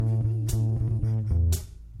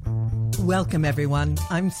Welcome, everyone.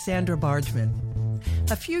 I'm Sandra Bargman.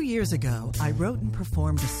 A few years ago, I wrote and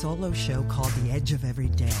performed a solo show called The Edge of Every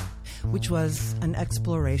Day, which was an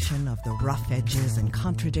exploration of the rough edges and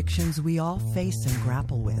contradictions we all face and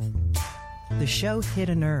grapple with. The show hit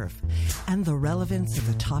a nerve, and the relevance of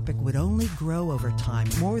the topic would only grow over time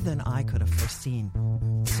more than I could have foreseen.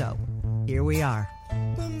 So, here we are.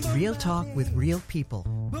 Real talk with real people,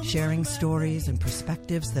 sharing stories and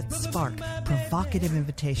perspectives that spark provocative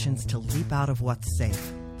invitations to leap out of what's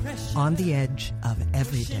safe, on the edge of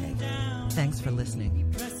every day. Thanks for listening.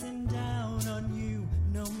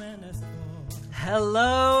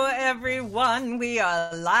 Hello, everyone. We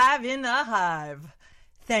are live in the hive.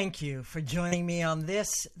 Thank you for joining me on this,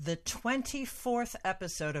 the 24th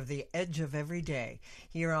episode of The Edge of Every Day,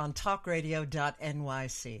 here on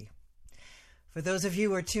talkradio.nyc. For those of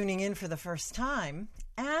you who are tuning in for the first time,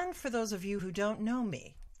 and for those of you who don't know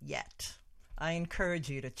me yet, I encourage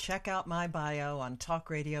you to check out my bio on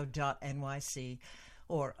talkradio.nyc,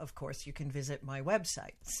 or, of course, you can visit my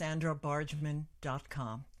website,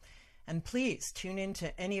 sandrabargman.com. And please tune in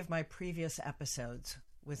to any of my previous episodes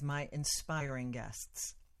with my inspiring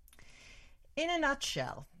guests. In a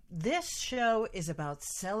nutshell, this show is about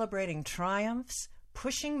celebrating triumphs,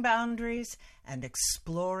 pushing boundaries, and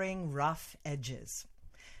exploring rough edges.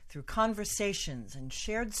 Through conversations and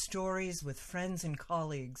shared stories with friends and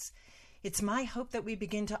colleagues, it's my hope that we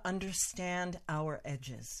begin to understand our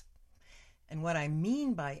edges. And what I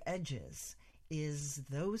mean by edges is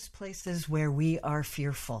those places where we are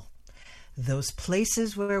fearful, those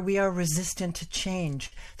places where we are resistant to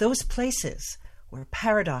change, those places where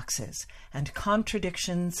paradoxes and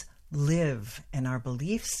contradictions live in our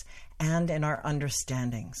beliefs and in our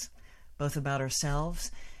understandings, both about ourselves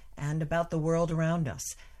and about the world around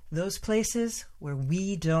us, those places where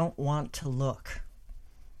we don't want to look.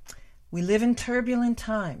 We live in turbulent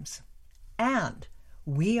times, and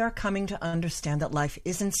we are coming to understand that life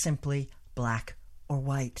isn't simply black or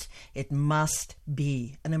white. It must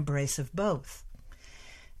be an embrace of both.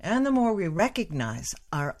 And the more we recognize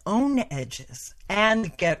our own edges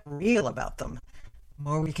and get real about them, the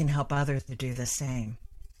more we can help others to do the same.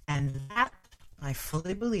 And that, I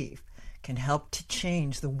fully believe, can help to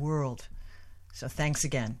change the world. So thanks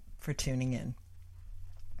again for tuning in.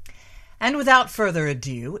 And without further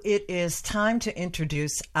ado, it is time to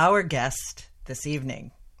introduce our guest this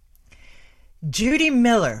evening. Judy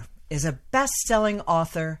Miller is a best-selling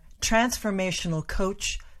author, transformational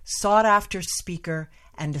coach, sought-after speaker,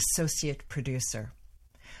 and associate producer.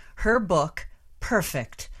 Her book,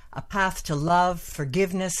 Perfect: A Path to Love,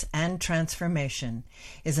 Forgiveness, and Transformation,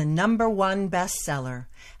 is a #1 bestseller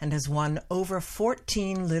and has won over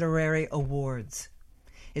 14 literary awards.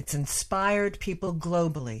 It's inspired people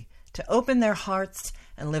globally to open their hearts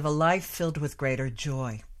and live a life filled with greater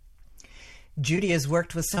joy. Judy has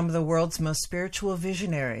worked with some of the world's most spiritual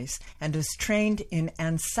visionaries and is trained in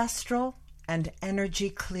ancestral and energy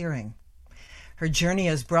clearing. Her journey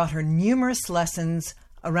has brought her numerous lessons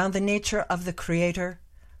around the nature of the Creator,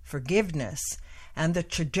 forgiveness, and the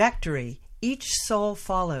trajectory each soul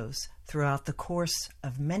follows throughout the course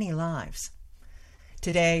of many lives.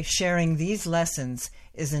 Today, sharing these lessons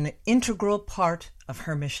is an integral part of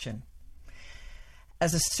her mission.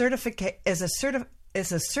 As a certified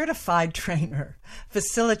trainer,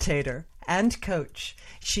 facilitator, and coach,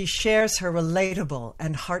 she shares her relatable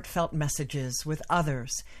and heartfelt messages with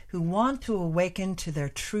others who want to awaken to their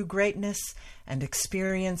true greatness and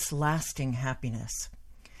experience lasting happiness.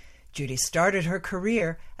 Judy started her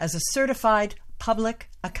career as a certified public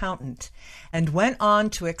accountant and went on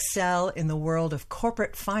to excel in the world of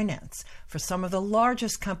corporate finance for some of the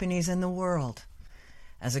largest companies in the world.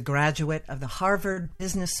 As a graduate of the Harvard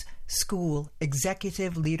Business School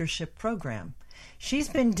Executive Leadership Program, she's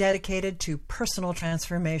been dedicated to personal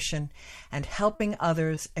transformation and helping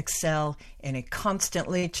others excel in a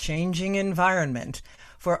constantly changing environment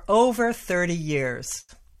for over 30 years.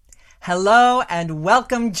 Hello and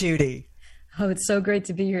welcome, Judy. Oh, it's so great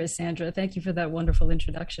to be here, Sandra. Thank you for that wonderful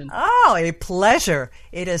introduction. Oh, a pleasure.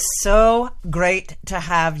 It is so great to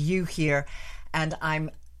have you here. And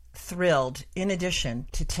I'm thrilled, in addition,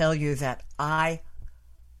 to tell you that I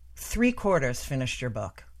 3/4 finished your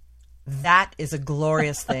book. That is a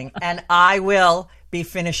glorious thing. And I will be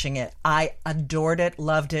finishing it. I adored it,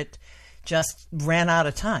 loved it, just ran out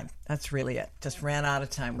of time. That's really it. Just ran out of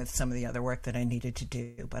time with some of the other work that I needed to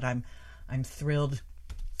do. But I'm thrilled.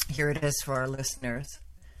 Here it is for our listeners.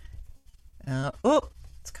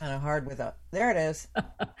 It's kind of hard without. There it is.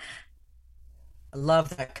 I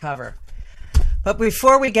love that cover. But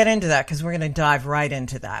before we get into that, because we're going to dive right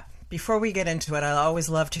into that, before we get into it, I always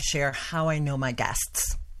love to share how I know my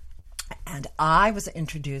guests. And I was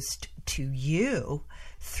introduced to you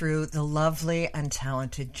through the lovely and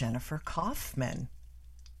talented Jennifer Kaufman.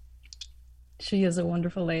 She is a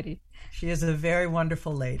wonderful lady. She is a very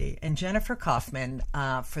wonderful lady. And Jennifer Kaufman,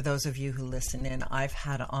 for those of you who listen in, I've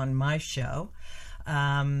had on my show.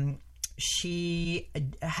 She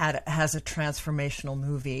has a transformational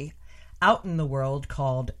movie out in the world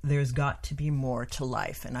called There's Got to Be More to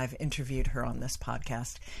Life. And I've interviewed her on this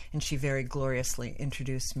podcast. And she very gloriously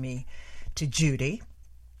introduced me to Judy,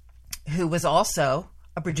 who was also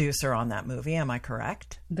a producer on that movie. Am I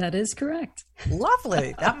correct? That is correct.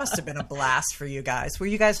 Lovely. That must have been a blast for you guys. Were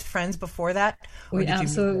you guys friends before that? We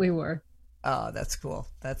absolutely were. Oh, that's cool.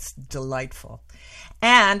 That's delightful.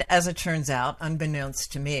 And as it turns out,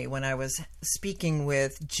 unbeknownst to me, when I was speaking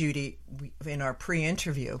with Judy in our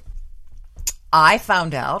pre-interview, I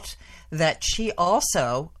found out that she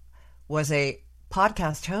also was a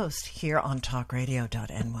podcast host here on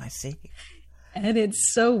talkradio.nyc. And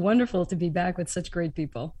it's so wonderful to be back with such great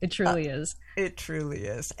people. It truly is. It truly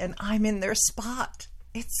is. And I'm in their spot.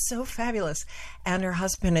 It's so fabulous. And her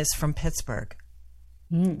husband is from Pittsburgh.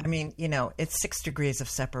 I mean, you know, it's 6 degrees of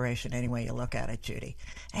separation any way you look at it, Judy.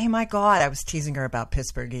 Hey, my God, I was teasing her about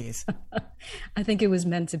Pittsburghese. I think it was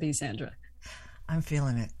meant to be, Sandra. I'm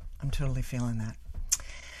feeling it. I'm totally feeling that.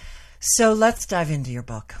 So let's dive into your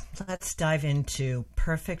book. Let's dive into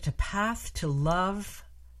Perfect: A Path to Love,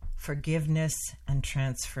 Forgiveness, and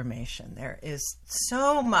Transformation. There is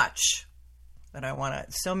so much that I want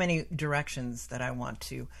to, so many directions that I want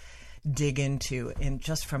to dig into in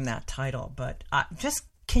just from that title. But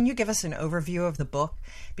can you give us an overview of the book?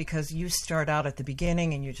 Because you start out at the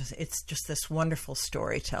beginning and it's just this wonderful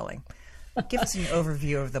storytelling. Give us an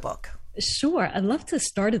overview of the book. Sure. I'd love to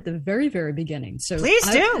start at the very, very beginning. So please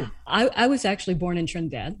do. I was actually born in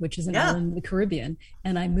Trinidad, which is an island in the Caribbean.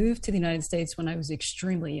 And I moved to the United States when I was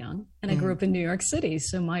extremely young. And I grew up in New York City.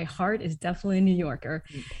 So my heart is definitely a New Yorker.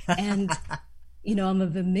 And, you know, I'm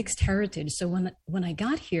of a mixed heritage. So when I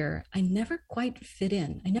got here, I never quite fit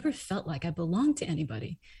in. I never felt like I belonged to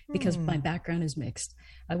anybody because my background is mixed.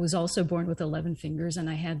 I was also born with 11 fingers, and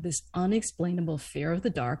I had this unexplainable fear of the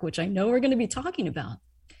dark, which I know we're going to be talking about.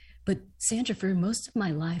 But Sandra, for most of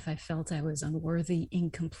my life, I felt I was unworthy,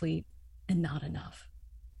 incomplete, and not enough.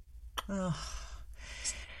 Oh,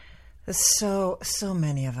 so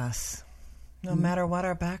many of us, no matter what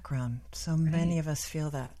our background, so many of us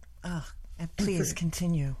feel that. Oh, and please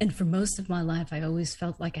continue. And for most of my life, I always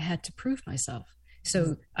felt like I had to prove myself.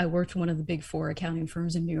 So I worked for one of the big 4 accounting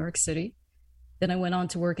firms in New York City. Then I went on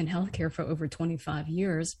to work in healthcare for over 25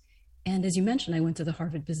 years. And as you mentioned, I went to the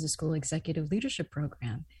Harvard Business School Executive Leadership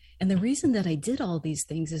Program. And the reason that I did all these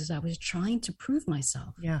things is I was trying to prove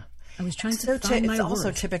myself. Yeah. I was trying to find my worth. It's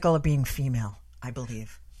also typical of being female, I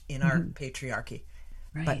believe, in our patriarchy.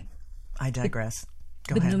 Right. But I digress.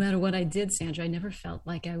 Go ahead. No matter what I did, Sandra, I never felt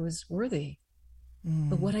like I was worthy.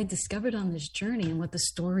 But what I discovered on this journey and what the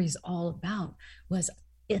story is all about was,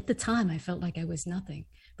 at the time, I felt like I was nothing.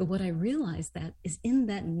 But what I realized that is in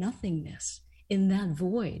that nothingness, in that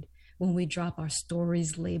void, when we drop our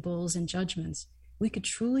stories, labels, and judgments, we could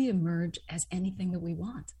truly emerge as anything that we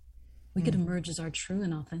want. We could emerge as our true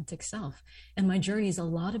and authentic self. And my journey is a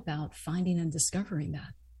lot about finding and discovering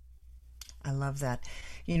that. I love that.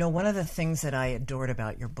 You know, one of the things that I adored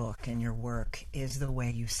about your book and your work is the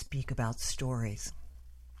way you speak about stories.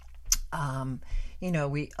 You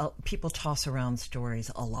know, people toss around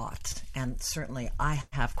stories a lot, and certainly I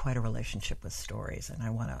have quite a relationship with stories, and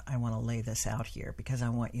I want to lay this out here because I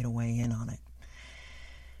want you to weigh in on it.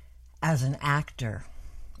 As an actor,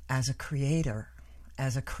 as a creator,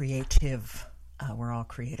 as a creative, we're all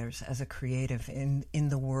creators, as a creative in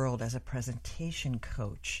the world, as a presentation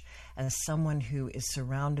coach, as someone who is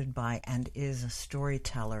surrounded by and is a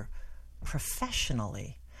storyteller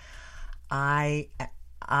professionally, I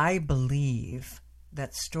believe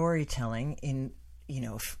that storytelling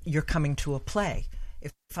if you're coming to a play,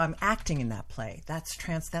 if I'm acting in that play, that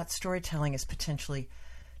storytelling is potentially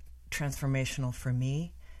transformational for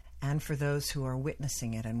me and for those who are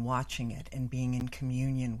witnessing it and watching it and being in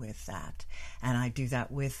communion with that. And I do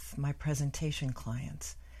that with my presentation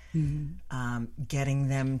clients, getting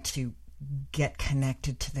them to get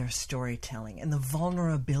connected to their storytelling and the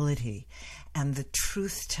vulnerability and the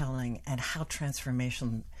truth-telling and how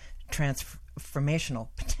transformational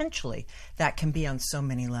potentially that can be on so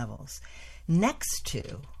many levels. Next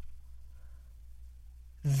to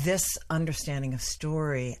this understanding of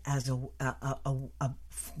story as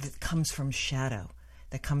that comes from shadow,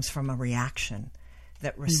 that comes from a reaction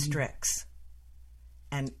that restricts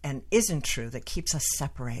and isn't true, that keeps us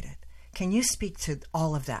separated. Can you speak to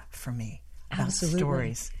all of that for me about Absolutely.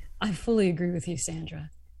 stories? I fully agree with you,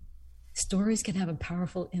 Sandra. Stories can have a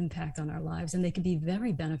powerful impact on our lives, and they can be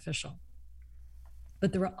very beneficial.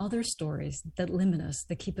 But there are other stories that limit us,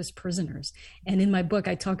 that keep us prisoners. And in my book,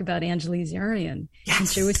 I talk about Angeles Arrien. Yes. And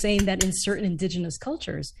she was saying that in certain indigenous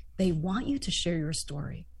cultures, they want you to share your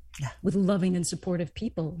story with loving and supportive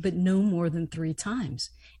people, but no more than 3 times.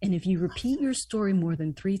 And if you repeat your story more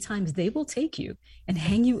than 3 times, they will take you and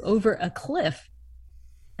hang you over a cliff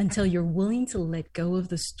until you're willing to let go of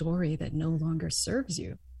the story that no longer serves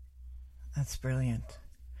you. That's brilliant.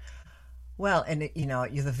 Well, and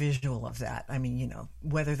you're the visual of that. I mean,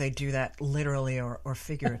 whether they do that literally or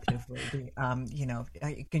figuratively,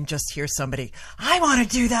 you can just hear somebody, I want to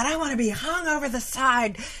do that. I want to be hung over the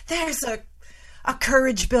side. There's a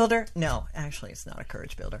courage builder. No, actually, it's not a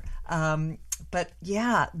courage builder. But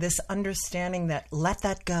yeah, this understanding that let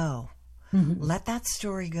that go. Mm-hmm. Let that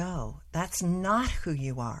story go. That's not who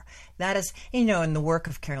you are. That is, in the work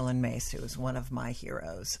of Carolyn Myss, who is one of my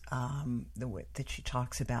heroes, that she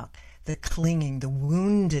talks about the clinging, the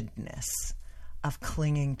woundedness of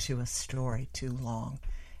clinging to a story too long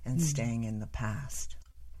and staying in the past.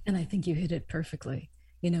 And I think you hit it perfectly.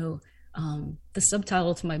 The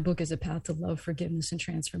subtitle to my book is A Path to Love, Forgiveness, and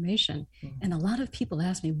Transformation. Mm-hmm. And a lot of people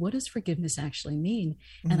ask me, what does forgiveness actually mean?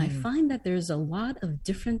 Mm-hmm. And I find that there's a lot of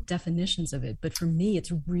different definitions of it. But for me,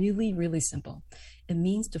 it's really, really simple. It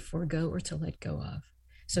means to forego or to let go of.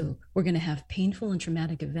 So we're going to have painful and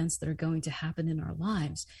traumatic events that are going to happen in our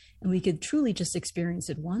lives. And we could truly just experience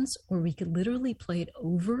it once, or we could literally play it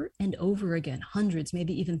over and over again, hundreds,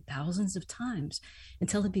 maybe even thousands of times,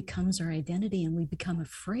 until it becomes our identity and we become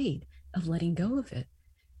afraid of letting go of it.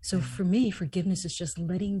 So for me, forgiveness is just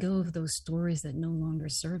letting go of those stories that no longer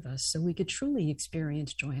serve us, so we could truly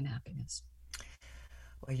experience joy and happiness.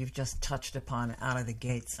 Well, you've just touched upon out of the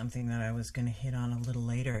gate something that I was going to hit on a little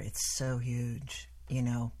later. It's so huge.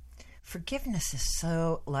 Forgiveness is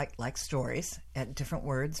so like stories. Different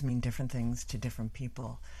words mean different things to different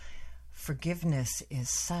people. Forgiveness is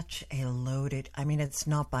such a loaded, it's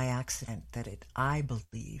not by accident that I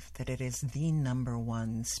believe that it is the number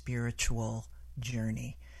one spiritual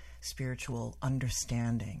journey, spiritual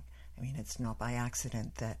understanding. It's not by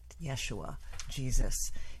accident that Yeshua,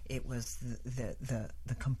 Jesus, it was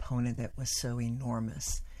the component that was so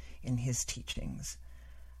enormous in his teachings.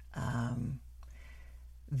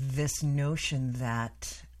 This notion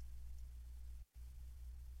that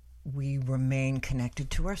we remain connected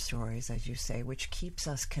to our stories, as you say, which keeps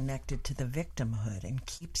us connected to the victimhood and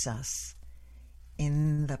keeps us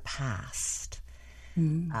in the past.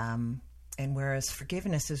 Mm-hmm. And whereas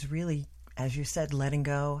forgiveness is really, as you said, letting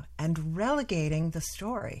go and relegating the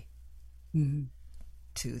story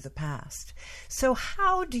to the past. So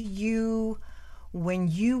how do you, when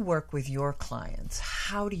you work with your clients,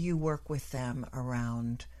 how do you work with them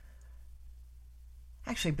around...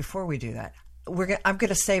 Actually, before we do that, I'm going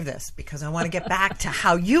to save this because I want to get back to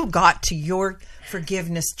how you got to your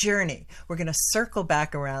forgiveness journey. We're going to circle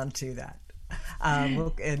back around to that,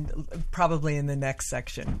 and probably in the next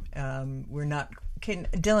section.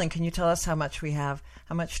 Dylan, can you tell us how much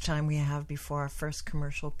time we have before our first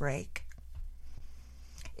commercial break?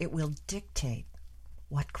 It will dictate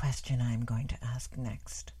what question I'm going to ask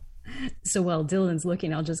next. So while Dylan's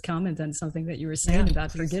looking, I'll just comment on something that you were saying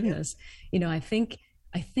about forgiveness. I think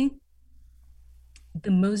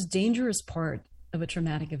the most dangerous part of a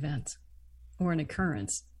traumatic event or an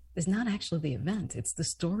occurrence is not actually the event. It's the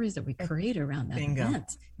stories that we create around that event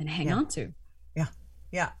and hang on to.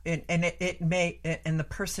 Yeah. And it may, and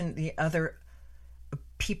the other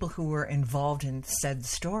people who were involved in said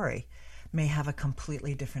story may have a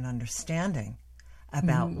completely different understanding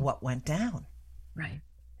about what went down. Right.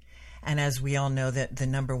 And as we all know, that the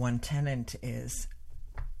number one tenet is,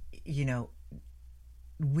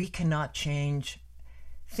 we cannot change.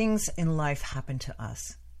 Things in life happen to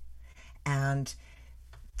us. And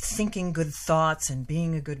thinking good thoughts and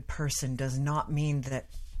being a good person does not mean that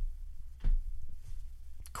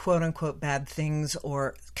quote unquote bad things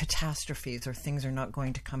or catastrophes or things are not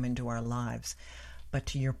going to come into our lives. But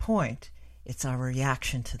to your point, it's our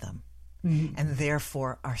reaction to them. Mm-hmm. And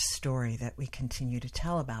therefore our story that we continue to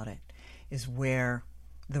tell about it is where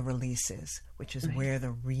the release is, which is where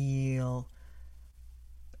the real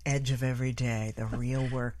edge of every day, the real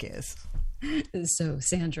work is. So,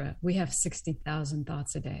 Sandra, we have 60,000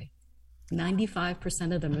 thoughts a day.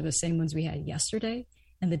 95% of them are the same ones we had yesterday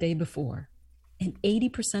and the day before. And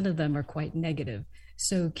 80% of them are quite negative.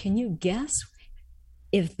 So can you guess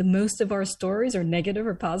if the most of our stories are negative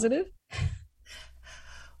or positive?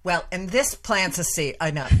 Well, and this plants a seed. I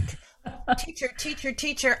know.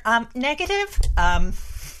 Teacher. Negative?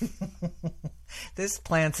 this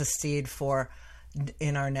plants a seed for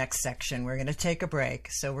in our next section. We're going to take a break.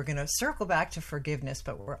 So we're going to circle back to forgiveness,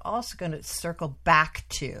 but we're also going to circle back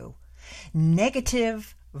to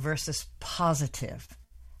negative versus positive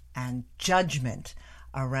and judgment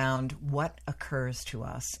around what occurs to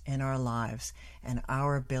us in our lives and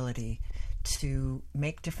our ability to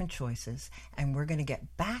make different choices. And we're going to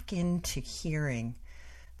get back into hearing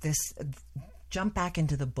this, jump back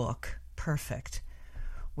into the book, Perfect,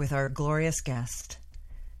 with our glorious guest,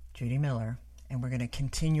 Judy Miller. And we're going to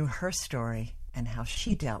continue her story and how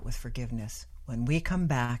she dealt with forgiveness when we come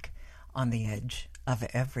back on the edge of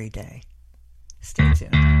every day. Stay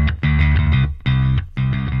tuned.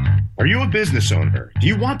 Are you a business owner? Do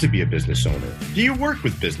you want to be a business owner? Do you work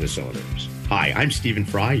with business owners? Hi, I'm Stephen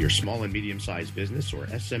Fry, your small and medium-sized business or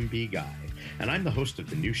SMB guy, and I'm the host of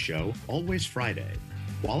the new show, Always Friday.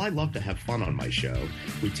 While I love to have fun on my show,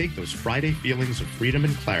 we take those Friday feelings of freedom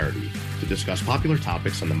and clarity to discuss popular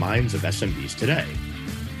topics on the minds of SMBs today.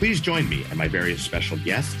 Please join me and my various special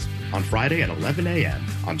guests on Friday at 11 a.m.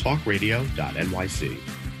 on talkradio.nyc.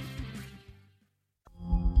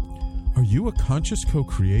 Are you a conscious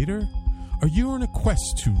co-creator? Are you on a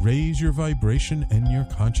quest to raise your vibration and your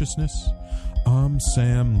consciousness? I'm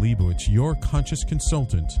Sam Leibowitz, your conscious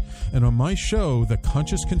consultant, and on my show, The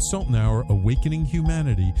Conscious Consultant Hour, Awakening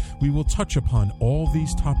Humanity, we will touch upon all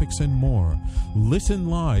these topics and more. Listen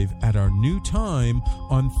live at our new time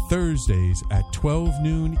on Thursdays at 12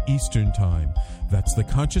 noon Eastern Time. That's The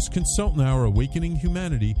Conscious Consultant Hour, Awakening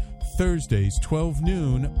Humanity, Thursdays, 12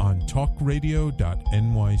 noon on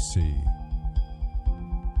talkradio.nyc.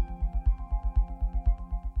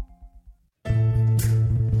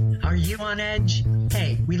 Are you on edge?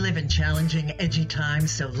 Hey, we live in challenging, edgy times,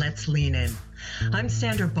 so let's lean in. I'm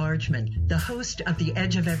Sandra Bargman, the host of The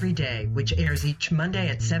Edge of Every Day, which airs each Monday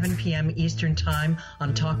at 7 p.m. Eastern Time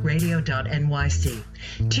on talkradio.nyc.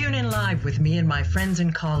 Tune in live with me and my friends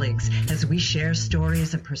and colleagues as we share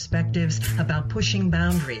stories and perspectives about pushing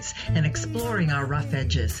boundaries and exploring our rough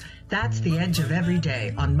edges. That's The Edge of Every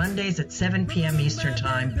Day on Mondays at 7 p.m. Eastern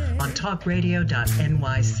Time on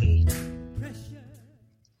talkradio.nyc.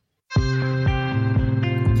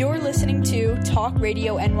 You're listening to Talk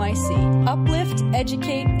Radio NYC. Uplift,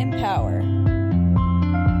 educate, empower.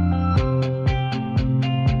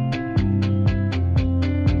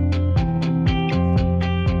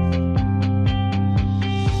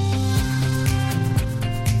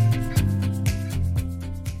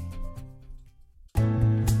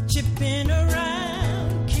 Chipping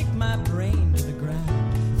around, kick my brain to the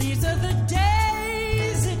ground. These are the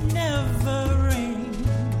days it never rained,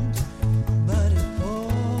 but it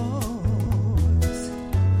pours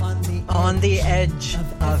on the edge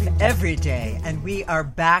of every day. And we are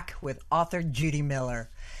back with author Judy Miller.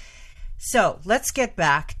 So let's get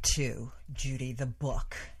back to Judy, the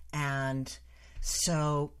book. And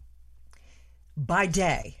so by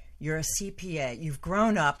day, you're a CPA. You've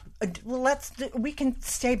grown up. Well, we can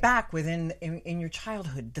stay back within in your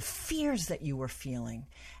childhood, the fears that you were feeling,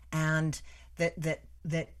 and that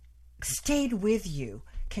stayed with you.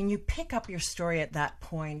 Can you pick up your story at that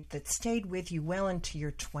point that stayed with you well into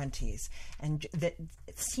your 20s, and that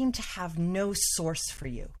seemed to have no source for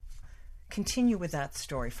you? Continue with that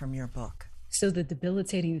story from your book. So the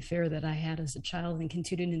debilitating fear that I had as a child and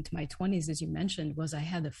continued into my 20s, as you mentioned, was I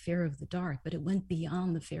had the fear of the dark, but it went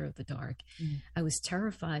beyond the fear of the dark. I was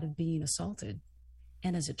terrified of being assaulted.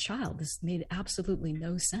 And as a child, this made absolutely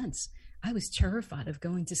no sense. I was terrified of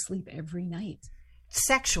going to sleep every night.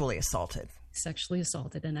 Sexually assaulted.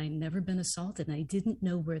 And I'd never been assaulted, and I didn't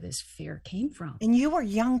know where this fear came from. And you were a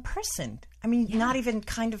young person. I mean, not even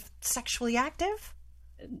kind of sexually active?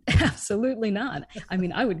 Absolutely not. I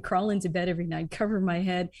mean, I would crawl into bed every night, cover my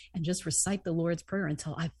head, and just recite the Lord's Prayer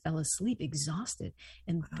until I fell asleep exhausted.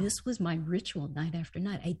 And this was my ritual night after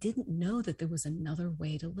night. I didn't know that there was another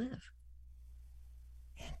way to live.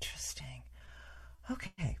 Interesting.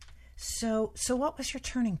 Okay. So what was your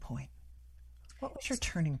turning point?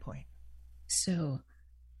 So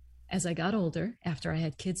as I got older, after I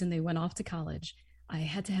had kids and they went off to college, I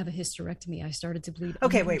had to have a hysterectomy. I started to bleed.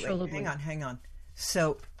 Okay, wait. Hang on.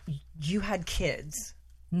 So you had kids,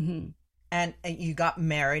 and you got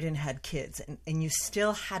married and had kids, and you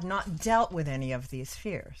still had not dealt with any of these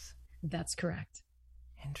fears. That's correct.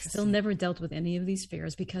 Interesting. Still never dealt with any of these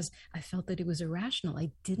fears because I felt that it was irrational.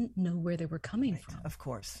 I didn't know where they were coming from. Of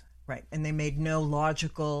course, right. And they made no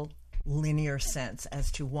logical, linear sense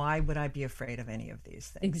as to why would I be afraid of any of these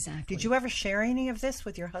things. Exactly. Did you ever share any of this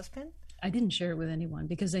with your husband? I didn't share it with anyone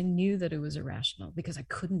because I knew that it was irrational, because I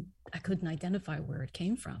couldn't identify where it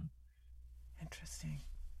came from. Interesting.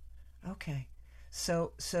 Okay.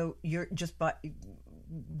 So you're just,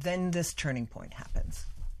 then this turning point happens.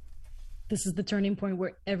 This is the turning point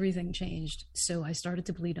where everything changed. So I started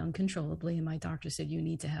to bleed uncontrollably, and my doctor said, you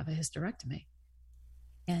need to have a hysterectomy.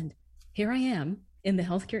 And here I am in the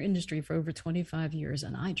healthcare industry for over 25 years,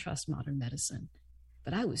 and I trust modern medicine.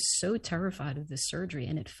 But I was so terrified of this surgery,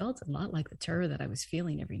 and it felt a lot like the terror that I was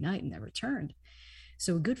feeling every night and that returned.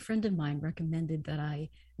 So a good friend of mine recommended that I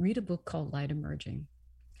read a book called Light Emerging.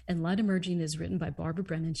 And Light Emerging is written by Barbara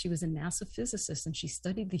Brennan. She was a NASA physicist, and she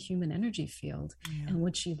studied the human energy field. Yeah. And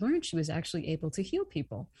what she learned, she was actually able to heal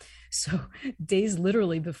people. So days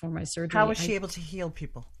literally before my surgery. How was she able to heal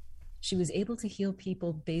people? She was able to heal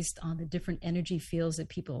people based on the different energy fields that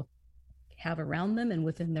people have around them and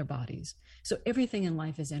within their bodies. So everything in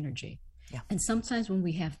life is energy. Yeah. And sometimes when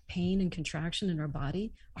we have pain and contraction in our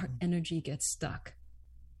body, our energy gets stuck.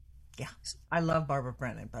 Yeah. I love Barbara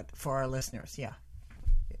Brennan, but for our listeners, yeah.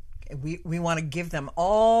 We want to give them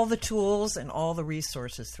all the tools and all the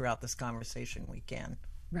resources throughout this conversation we can.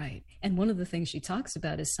 Right. And one of the things she talks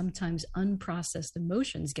about is sometimes unprocessed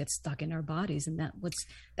emotions get stuck in our bodies, and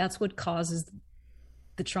that's what causes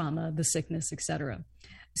the trauma, the sickness, etc.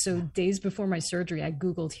 So days before my surgery, I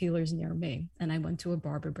Googled healers near me, and I went to a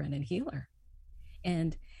Barbara Brennan healer.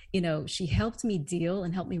 And, she helped me deal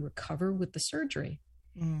and helped me recover with the surgery.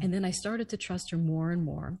 And then I started to trust her more and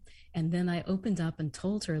more. And then I opened up and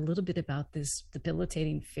told her a little bit about this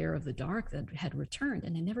debilitating fear of the dark that had returned.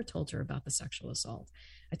 And I never told her about the sexual assault.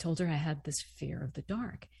 I told her I had this fear of the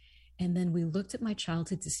dark. And then we looked at my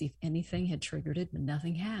childhood to see if anything had triggered it, but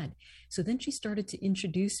nothing had. So then she started to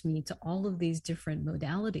introduce me to all of these different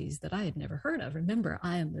modalities that I had never heard of. Remember,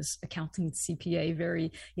 I am this accounting CPA,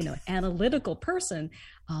 very, analytical person.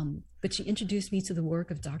 But she introduced me to the work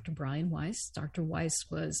of Dr. Brian Weiss. Dr. Weiss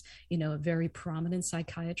was, a very prominent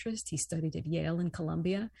psychiatrist. He studied at Yale and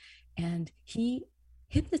Columbia, and he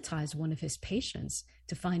hypnotized one of his patients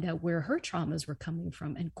to find out where her traumas were coming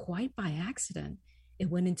from. And quite by accident, it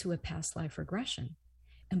went into a past life regression.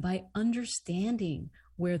 And by understanding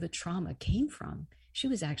where the trauma came from, she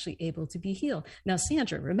was actually able to be healed. Now,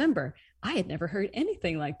 Sandra, remember, I had never heard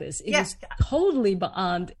anything like this. It was totally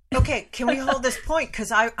beyond. Okay, can we hold this point?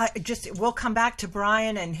 Because we'll come back to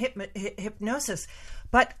Brian and hypnosis.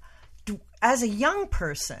 But as a young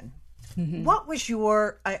person, what was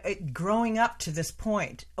your, growing up to this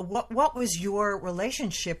point, what was your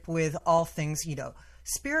relationship with all things,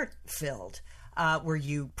 spirit-filled? Were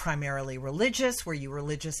you primarily religious? Were you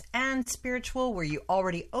religious and spiritual? Were you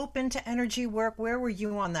already open to energy work? Where were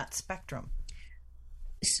you on that spectrum?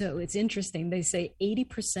 So it's interesting. They say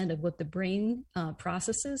 80% of what the brain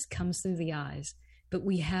processes comes through the eyes, but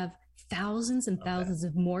we have thousands and thousands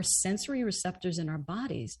of more sensory receptors in our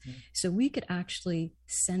bodies. So we could actually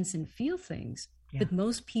sense and feel things, but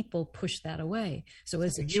most people push that away. So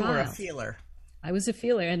as a child, you were a feeler. I was a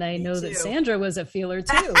feeler, and I know that Sandra was a feeler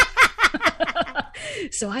too.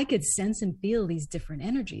 So I could sense and feel these different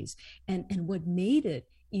energies. And what made it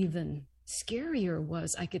even scarier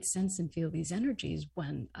was I could sense and feel these energies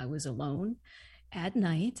when I was alone at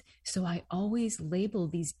night. So I always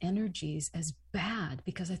labeled these energies as bad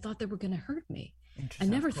because I thought they were going to hurt me. I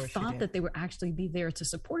never thought that they would actually be there to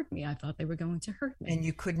support me. I thought they were going to hurt me. And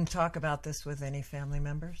you couldn't talk about this with any family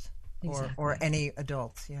members or any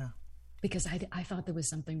adults, because I thought there was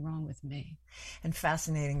something wrong with me. And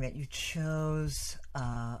fascinating that you chose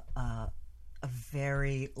a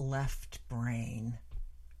very left brain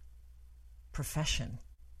profession.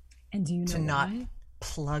 And do you know to why? not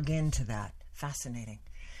plug into that? Fascinating.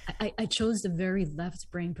 I chose the very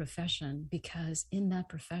left brain profession because in that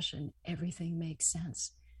profession, everything makes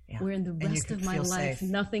sense. Yeah. Where in the rest of my life, safe.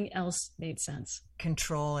 Nothing else made sense.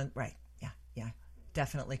 Control and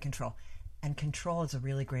definitely control. And Control is a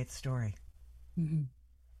really great story. Mm-hmm.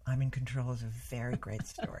 I'm in Control is a very great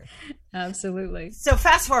story. Absolutely. So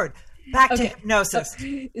fast forward back to hypnosis.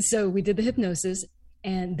 So we did the hypnosis,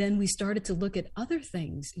 and then we started to look at other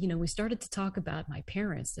things. We started to talk about my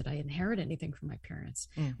parents. Did I inherit anything from my parents?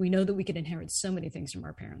 We know that we could inherit so many things from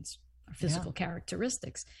our parents, our physical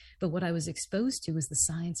characteristics. But what I was exposed to was the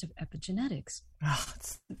science of epigenetics. Oh,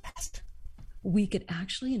 it's the best. We could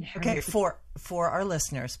actually inherit. Okay, for our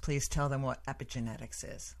listeners, please tell them what epigenetics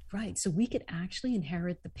is. Right. So we could actually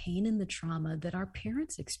inherit the pain and the trauma that our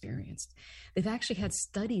parents experienced. They've actually had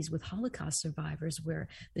studies with Holocaust survivors where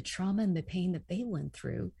the trauma and the pain that they went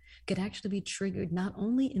through could actually be triggered not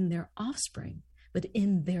only in their offspring, but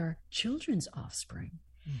in their children's offspring.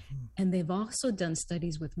 Mm-hmm. And they've also done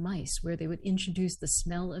studies with mice where they would introduce the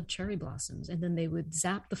smell of cherry blossoms and then they would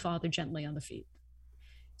zap the father gently on the feet.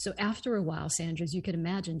 So after a while, Sandra, as you could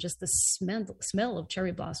imagine, just the smell of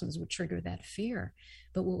cherry blossoms would trigger that fear.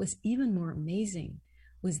 But what was even more amazing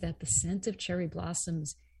was that the scent of cherry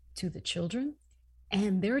blossoms to the children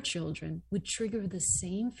and their children would trigger the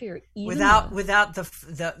same fear. Without the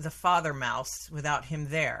father mouse, without him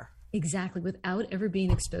there. Exactly, without ever being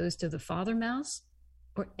exposed to the father mouse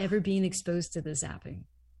or ever being exposed to the zapping.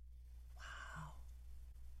 Wow.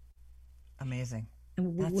 Amazing.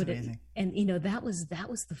 And that's amazing. And that was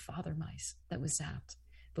the father mice that was zapped.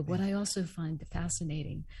 But what I also find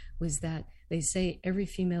fascinating was that they say every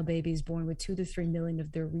female baby is born with 2 to 3 million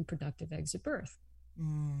of their reproductive eggs at birth.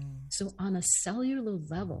 So on a cellular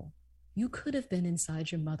level, you could have been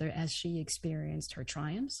inside your mother as she experienced her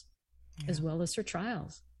triumphs as well as her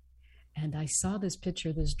trials. And I saw this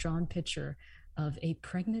drawn picture of a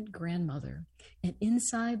pregnant grandmother. And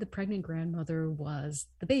inside the pregnant grandmother was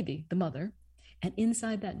the baby, the mother. And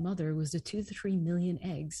inside that mother was the 2 to 3 million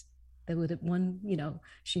eggs that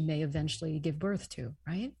she may eventually give birth to,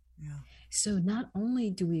 right? Yeah. So not only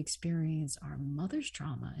do we experience our mother's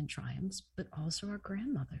trauma and triumphs, but also our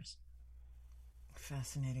grandmother's.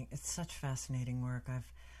 Fascinating. It's such fascinating work.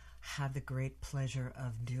 I've had the great pleasure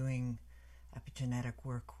of doing epigenetic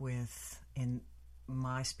work in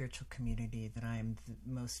my spiritual community that I am the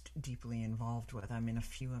most deeply involved with. I'm in a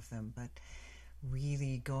few of them, but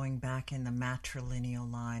really going back in the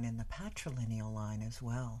matrilineal line and the patrilineal line as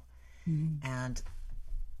well. Mm-hmm. And,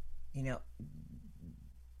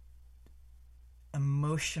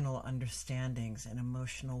 emotional understandings and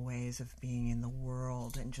emotional ways of being in the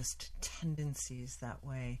world and just tendencies that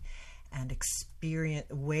way and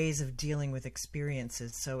ways of dealing with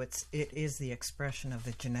experiences. So it is the expression of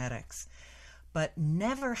the genetics. But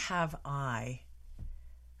never have I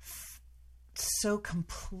so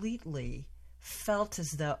completely felt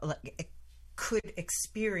as though it could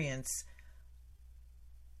experience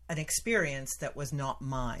an experience that was not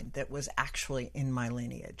mine, that was actually in my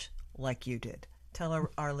lineage, like you did. Tell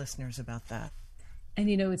our listeners about that. And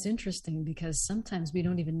it's interesting because sometimes we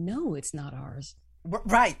don't even know it's not ours.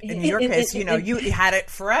 Right. In your case, you had it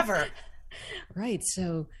forever. Right.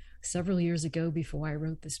 So several years ago, before I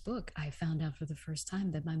wrote this book, I found out for the first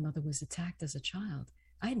time that my mother was attacked as a child.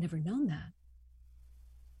 I had never known that.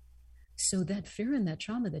 So that fear and that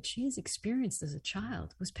trauma that she has experienced as a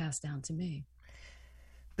child was passed down to me.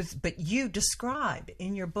 But you describe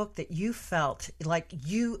in your book that you felt like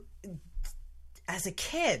you, as a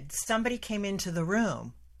kid, somebody came into the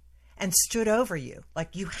room and stood over you.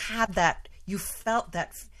 Like you had that, you felt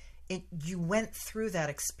that, you went through that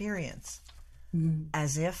experience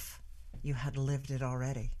as if you had lived it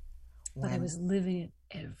already. But I was living it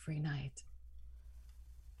every night.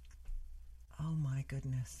 Oh my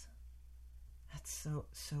goodness. That's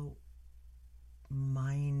so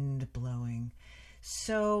mind-blowing.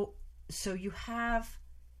 So you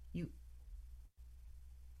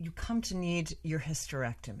come to need your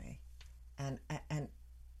hysterectomy, and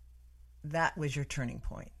that was your turning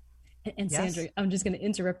point. And yes? Sandra, I'm just going to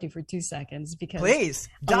interrupt you for 2 seconds because please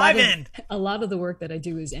dive in. A lot of the work that I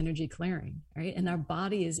do is energy clearing, right? And our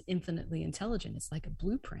body is infinitely intelligent. It's like a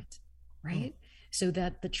blueprint, right? So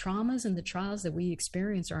that the traumas and the trials that we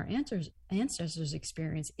experience, our ancestors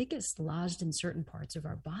experience, it gets lodged in certain parts of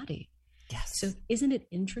our body. Yes. So isn't it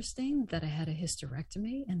interesting that I had a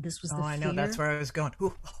hysterectomy and this was the fear? I know, that's where I was going.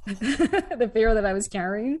 The fear that I was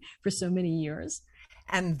carrying for so many years.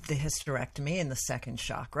 And the hysterectomy in the second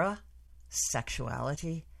chakra,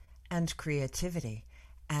 sexuality and creativity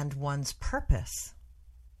and one's purpose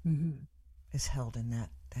is held in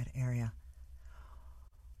that area.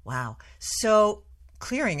 Wow. So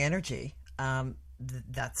clearing energy,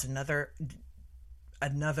 that's another,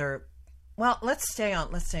 well, let's stay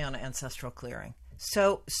on ancestral clearing.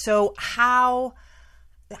 So how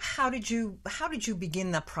did you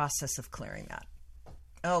begin the process of clearing that?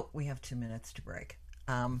 Oh, we have 2 minutes to break.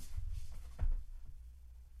 Well,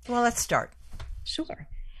 let's start. Sure.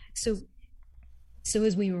 So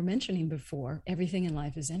as we were mentioning before, everything in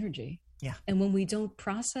life is energy. Yeah. And when we don't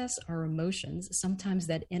process our emotions, sometimes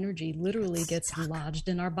that energy literally gets lodged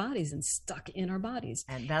in our bodies and stuck in our bodies.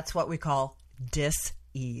 And that's what we call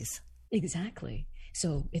dis-ease. Exactly.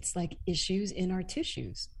 So it's like issues in our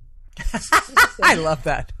tissues. I love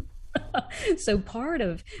that. So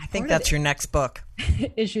I think that's your next book.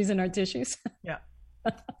 Issues in our tissues. Yeah.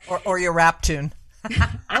 Or your rap tune.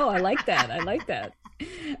 Oh, I like that.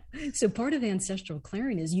 So part of ancestral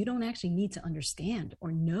clearing is you don't actually need to understand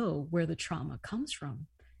or know where the trauma comes from.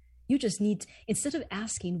 You just need, instead of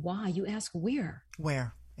asking why, you ask where.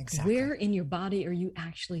 Where, exactly. Where in your body are you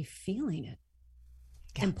actually feeling it?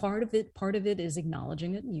 Yeah. And part of it is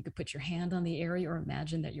acknowledging it. You could put your hand on the area or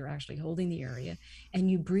imagine that you're actually holding the area,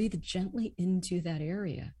 and you breathe gently into that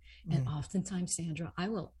area. And oftentimes, Sandra, I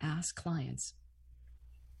will ask clients,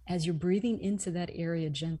 as you're breathing into that area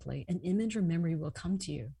gently, an image or memory will come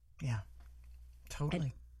to you. Yeah,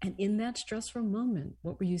 totally. And in that stressful moment,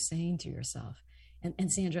 what were you saying to yourself?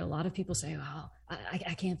 And Sandra, a lot of people say, "Wow,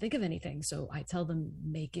 I can't think of anything." So I tell them,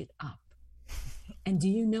 make it up. And do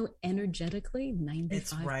you know, energetically,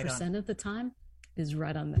 95% of the time is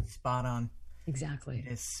right on the spot on. Exactly.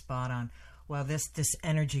 It is spot on. Well, this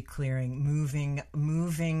energy clearing,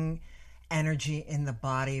 moving energy in the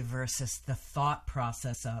body versus the thought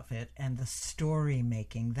process of it and the story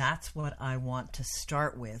making. That's what I want to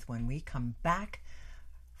start with when we come back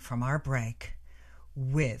from our break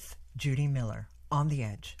with Judy Miller on the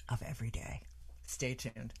edge of every day. Stay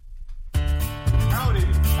tuned. Howdy,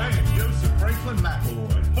 I am Joseph Franklin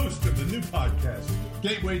McElroy, host of the new podcast,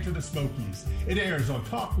 Gateway to the Smokies. It airs on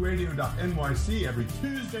talkradio.nyc every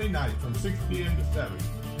Tuesday night from 6 p.m. to 7.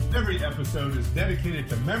 Every episode is dedicated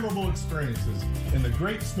to memorable experiences in the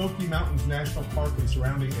Great Smoky Mountains National Park and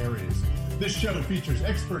surrounding areas. This show features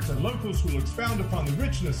experts and locals who will expound upon the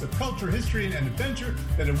richness of culture, history, and adventure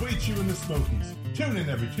that awaits you in the Smokies. Tune in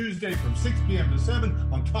every Tuesday from 6 p.m. to 7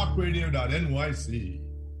 on talkradio.nyc.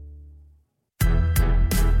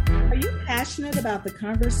 Are you passionate about the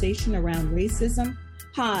conversation around racism?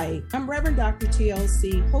 Hi, I'm Reverend Dr.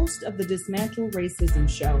 TLC, host of the Dismantle Racism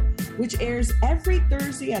Show, which airs every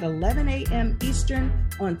Thursday at 11 a.m. Eastern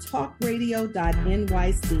on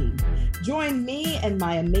talkradio.nyc. Join me and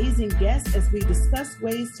my amazing guests as we discuss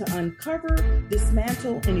ways to uncover,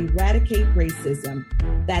 dismantle, and eradicate racism.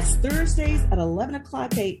 That's Thursdays at 11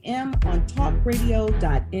 o'clock a.m. on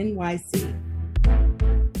talkradio.nyc.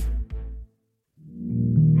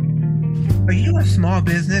 Are you a small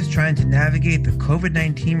business trying to navigate the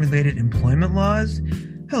COVID-19 related employment laws?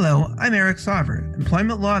 Hello, I'm Eric Sauver,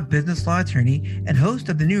 employment law, business law attorney, and host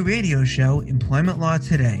of the new radio show, Employment Law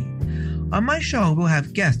Today. On my show, we'll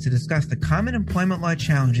have guests to discuss the common employment law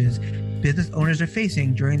challenges business owners are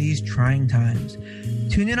facing during these trying times.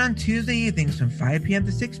 Tune in on Tuesday evenings from 5 p.m.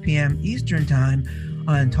 to 6 p.m. Eastern Time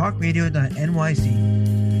on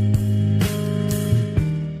talkradio.nyc.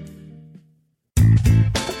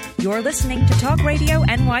 You're listening to Talk Radio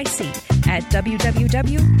NYC at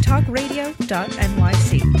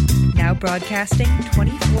www.talkradio.nyc. Now broadcasting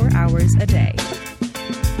 24 hours a day.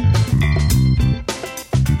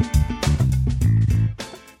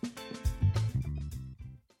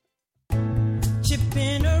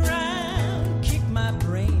 Chipping around, kick my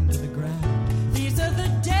brain to the ground. These are the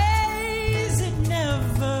days it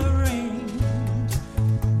never rained,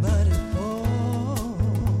 but it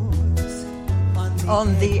pours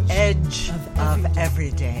on the edge of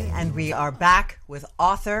every day. And we are back with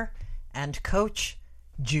author and coach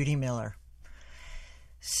Judy Miller.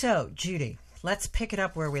 So, Judy, let's pick it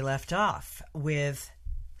up where we left off with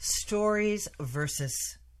stories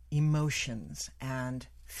versus emotions and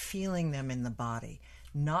feeling them in the body,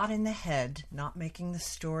 not in the head, not making the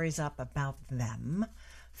stories up about them,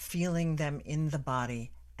 feeling them in the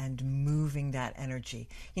body and moving that energy.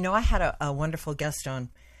 You know, I had a wonderful guest on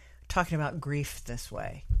talking about grief this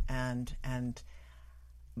way and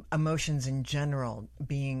emotions in general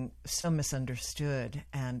being so misunderstood,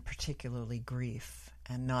 and particularly grief,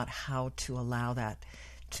 and not how to allow that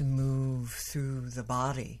to move through the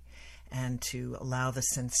body and to allow the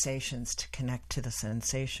sensations to connect to the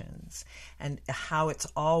sensations, and how it's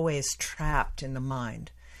always trapped in the mind.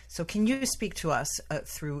 So can you speak to us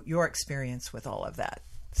through your experience with all of that?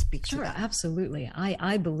 Speak to that. Sure, absolutely.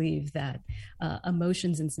 I believe that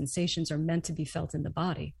emotions and sensations are meant to be felt in the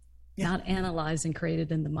body, not analyzed and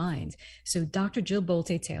created in the mind. So Dr. Jill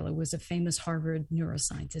Bolte Taylor was a famous Harvard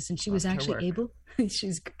neuroscientist, and she was actually able,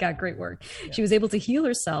 she's got great work. Yeah. She was able to heal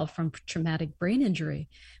herself from traumatic brain injury.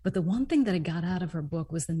 But the one thing that I got out of her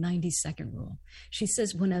book was the 90-second rule. She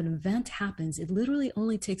says when an event happens, it literally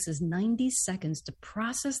only takes us 90 seconds to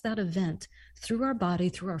process that event through our body,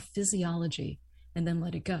 through our physiology, and then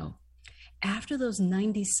let it go. After those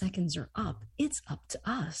 90 seconds are up, it's up to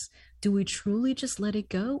us. Do we truly just let it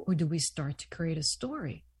go, or do we start to create a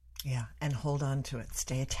story? Yeah, and hold on to it,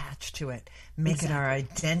 stay attached to it, make it our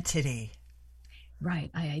identity. Right,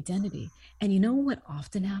 identity. And you know what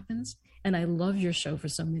often happens? And I love your show for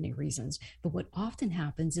so many reasons, but what often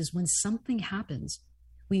happens is when something happens,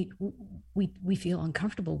 we feel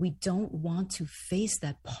uncomfortable. We don't want to face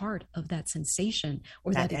that part of that sensation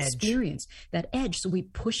or that experience, that edge. So we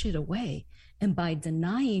push it away. And by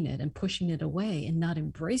denying it and pushing it away and not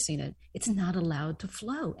embracing it, it's not allowed to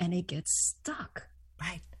flow and it gets stuck.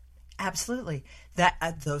 Right. Absolutely.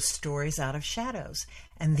 That those stories out of shadows.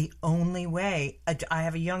 And the only way, I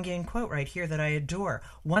have a Jungian quote right here that I adore.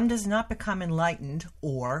 One does not become enlightened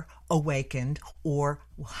or awakened or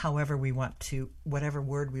however we want to, whatever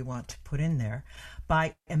word we want to put in there,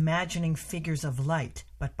 by imagining figures of light,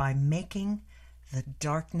 but by making the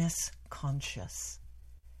darkness conscious.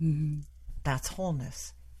 Mm-hmm. That's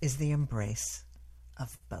wholeness, is the embrace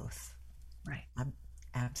of both. Right.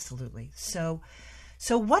 Absolutely. So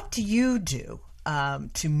what do you do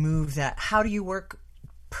to move that? How do you work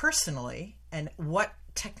personally, and what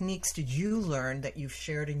techniques did you learn that you've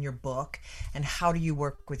shared in your book, and how do you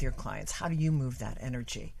work with your clients? How do you move that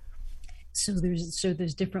energy? So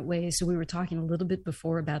there's different ways. So we were talking a little bit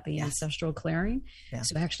before about the ancestral clearing. Yeah.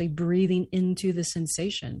 So actually breathing into the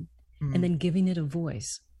sensation and then giving it a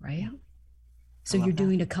voice, right? Yeah. So you're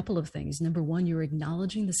doing a couple of things. Number one, you're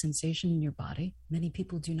acknowledging the sensation in your body. Many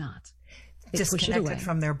people do not. They disconnected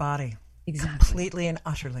from their body. Exactly. Completely and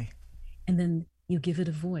utterly. And then you give it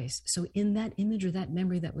a voice. So in that image or that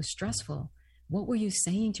memory that was stressful, what were you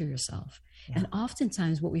saying to yourself? Yeah. And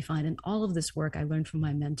oftentimes what we find in all of this work, I learned from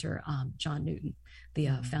my mentor, John Newton, the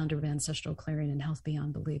founder of Ancestral Clearing and Health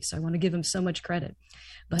Beyond Belief. So I want to give him so much credit.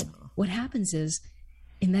 But what happens is,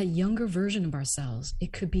 in that younger version of ourselves,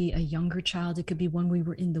 it could be a younger child, it could be when we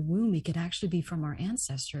were in the womb, it could actually be from our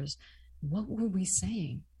ancestors. What were we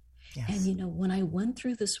saying? Yes. And, when I went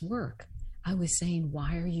through this work, I was saying,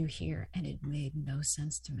 why are you here? And it made no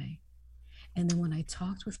sense to me. And then when I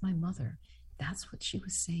talked with my mother, that's what she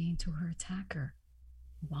was saying to her attacker.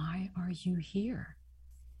 Why are you here?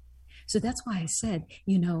 So that's why I said,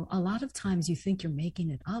 a lot of times you think you're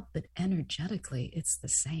making it up, but energetically it's the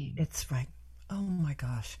same. It's right. Oh my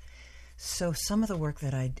gosh. So some of the work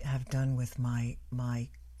that I have done with my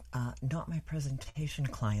not my presentation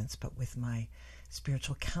clients, but with my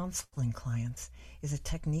spiritual counseling clients is a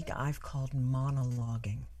technique I've called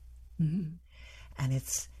monologuing. Mm-hmm. And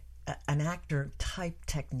it's an actor type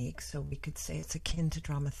technique. So we could say it's akin to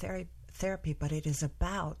drama therapy, but it is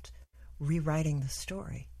about rewriting the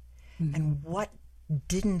story. Mm-hmm. And what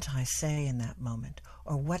didn't I say in that moment?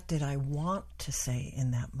 Or what did I want to say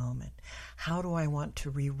in that moment? How do I want to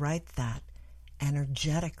rewrite that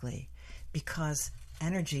energetically? Because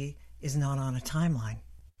energy is not on a timeline.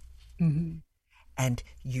 Mm-hmm. And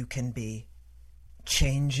you can be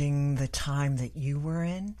changing the time that you were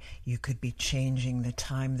in. You could be changing the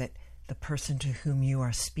time that the person to whom you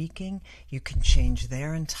are speaking. You can change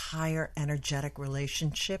their entire energetic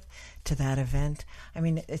relationship to that event. I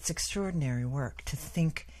mean, it's extraordinary work to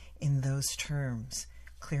think in those terms,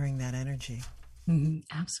 clearing that energy. Mm-hmm,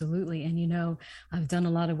 absolutely. And, I've done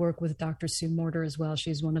a lot of work with Dr. Sue Morter as well.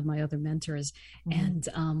 She's one of my other mentors. Mm-hmm.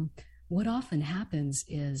 And what often happens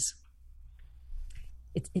is,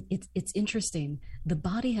 it's interesting. The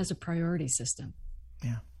body has a priority system.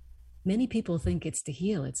 Yeah. Many people think it's to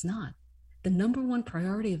heal. It's not. The number one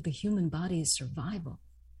priority of the human body is survival.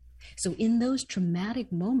 So in those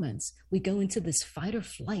traumatic moments, we go into this fight or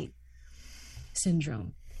flight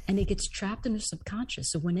syndrome, and it gets trapped in the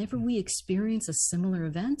subconscious. So whenever we experience a similar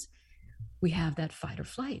event, we have that fight or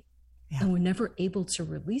flight, and we're never able to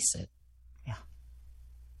release it. Yeah.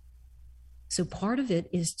 So part of it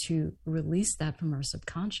is to release that from our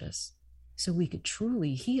subconscious so we could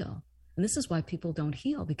truly heal. And this is why people don't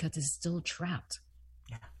heal, because it's still trapped.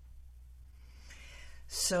 Yeah.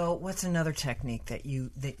 So what's another technique that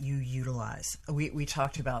you utilize? We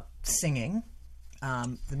talked about singing,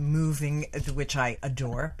 the moving, which I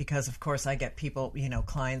adore, because of course I get people,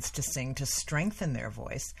 clients to sing to strengthen their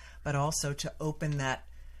voice, but also to open that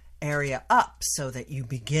area up so that you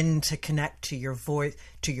begin to connect to your voice,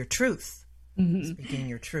 to your truth. Mm-hmm. Speaking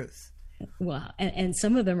your truth. Well, and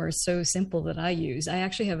some of them are so simple that I use. I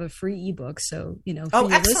actually have a free ebook. So,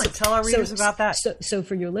 excellent. Tell our readers about that. So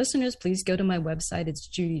for your listeners, please go to my website. It's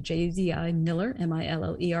Judy, J-U-D-I, Miller,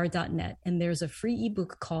 MILLER.net. And there's a free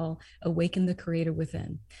ebook called Awaken the Creator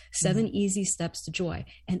Within, 7 Easy Steps to Joy.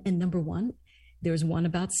 And number one, there's one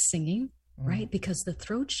about singing, right? Because the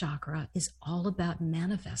throat chakra is all about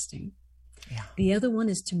manifesting. Yeah. The other one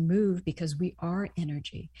is to move, because we are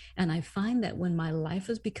energy. And I find that when my life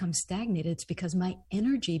has become stagnated, it's because my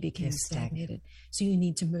energy became stagnated. So you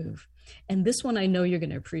need to move. And this one I know you're going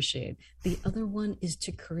to appreciate. The other one is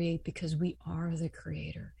to create, because we are the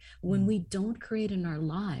creator. When we don't create in our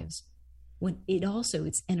lives,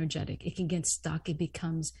 it's energetic. It can get stuck. It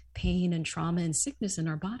becomes pain and trauma and sickness in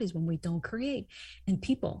our bodies when we don't create. And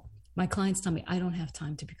my clients tell me, I don't have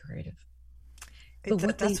time to be creative.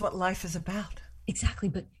 That's what life is about. Exactly.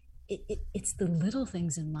 But it's the little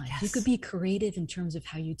things in life. Yes. You could be creative in terms of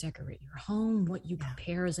how you decorate your home, what you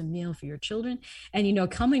prepare as a meal for your children. And, you know,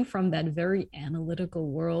 coming from that very analytical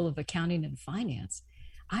world of accounting and finance,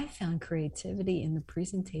 I found creativity in the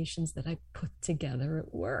presentations that I put together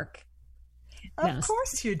at work. Of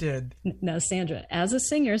course you did. Now, Sandra, as a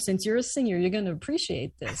singer, since you're a singer, you're going to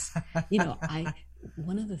appreciate this. You know,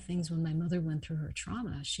 one of the things when my mother went through her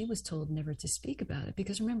trauma, she was told never to speak about it,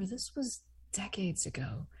 because remember, this was decades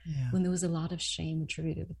ago when there was a lot of shame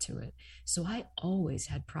attributed to it. So I always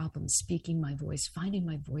had problems speaking my voice, finding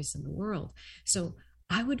my voice in the world. So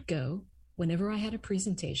I would go, whenever I had a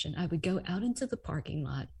presentation, I would go out into the parking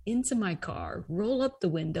lot, into my car, roll up the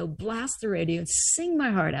window, blast the radio, and sing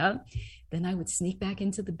my heart out. Then I would sneak back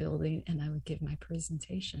into the building and I would give my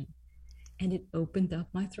presentation. And it opened up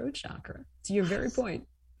my throat chakra, to your very point.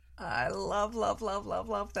 I love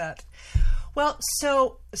that. Well,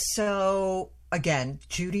 so again,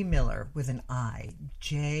 Judy Miller with an I,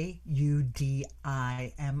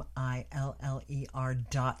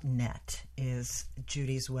 JUDIMILLER.net is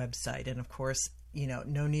Judy's website. And of course, you know,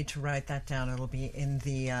 no need to write that down. It'll be in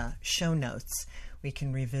the show notes. We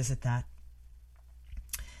can revisit that.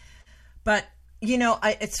 But, you know,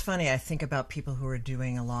 it's funny. I think about people who are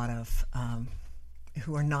doing a lot of,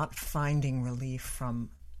 who are not finding relief from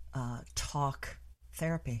talk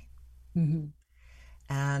therapy. Mm-hmm.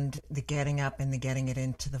 And the getting up and the getting it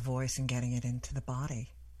into the voice and getting it into the body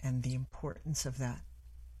and the importance of that.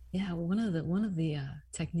 Yeah, one of the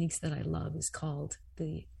techniques that I love is called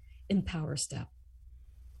the Empower Step.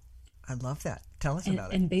 I love that. Tell us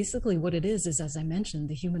about it. And basically what it is, as I mentioned,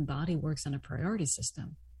 the human body works on a priority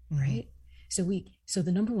system, right? So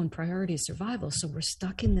the number one priority is survival. So we're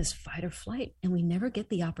stuck in this fight or flight, and we never get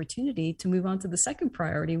the opportunity to move on to the second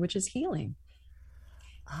priority, which is healing.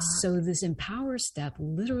 So this Empower Step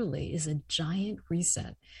literally is a giant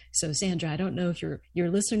reset. So Sandra, I don't know if your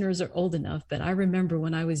listeners are old enough, but I remember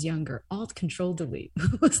when I was younger, Alt Control Delete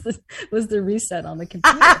was the reset on the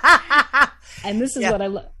computer. And this is what I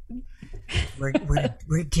love.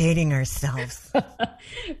 We're dating ourselves.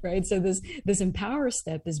 Right. So this Empower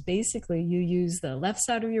Step is basically you use the left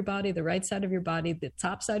side of your body, the right side of your body, the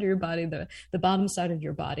top side of your body, the bottom side of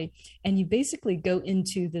your body. And you basically go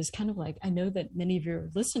into this kind of like, I know that many of your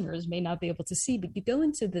listeners may not be able to see, but you go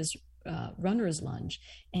into this runner's lunge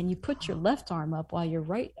and you put your left arm up while your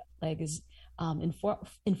right leg is in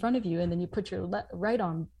front of you. And then you put your right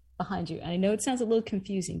arm behind you. And I know it sounds a little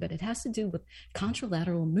confusing, but it has to do with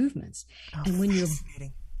contralateral movements. And when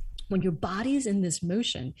your body is in this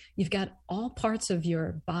motion, you've got all parts of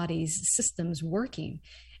your body's systems working.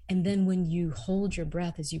 And then when you hold your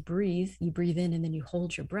breath, as you breathe in and then you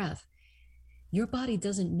hold your breath, your body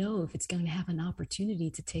doesn't know if it's going to have an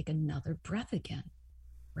opportunity to take another breath again,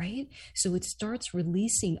 right? So it starts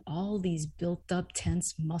releasing all these built up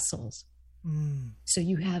tense muscles. So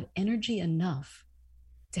you have energy enough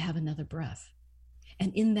to have another breath.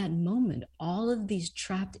 And in that moment, all of these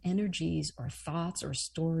trapped energies or thoughts or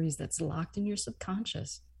stories that's locked in your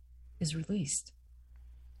subconscious is released.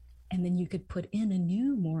 And then you could put in a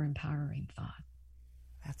new, more empowering thought.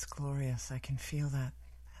 That's glorious. I can feel that.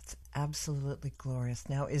 That's absolutely glorious.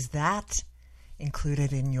 Now, is that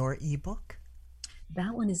included in your ebook?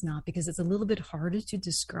 That one is not, because it's a little bit harder to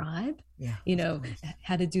describe,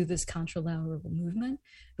 how to do this contralateral movement.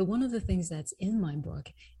 But one of the things that's in my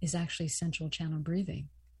book is actually central channel breathing.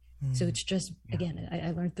 So it's just, again,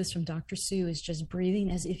 I learned this from Dr. Sue, is just breathing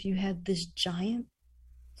as if you had this giant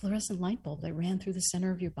fluorescent light bulb that ran through the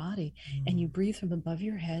center of your body. And you breathe from above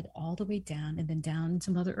your head all the way down, and then down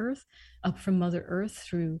into Mother Earth, up from Mother Earth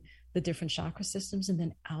through the different chakra systems, and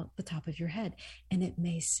then out the top of your head. And it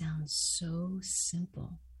may sound so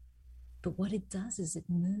simple, but what it does is it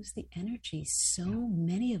moves the energy. So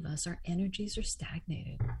many of us, our energies are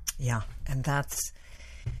stagnated. Yeah. And that's,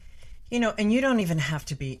 and you don't even have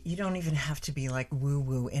to be like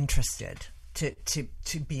woo-woo interested to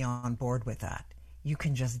be on board with that. You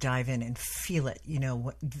can just dive in and feel it,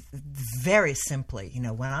 very simply.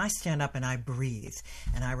 When I stand up and I breathe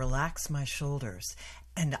and I relax my shoulders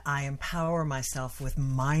and I empower myself with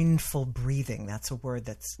mindful breathing. That's a word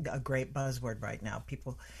that's a great buzzword right now.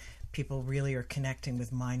 People really are connecting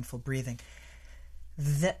with mindful breathing.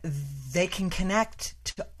 They can connect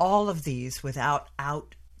to all of these without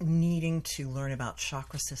needing to learn about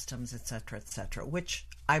chakra systems, et cetera, which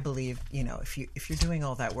I believe, if you're doing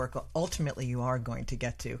all that work, ultimately you are going to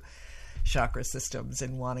get to chakra systems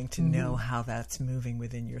and wanting to know how that's moving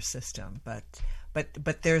within your system. But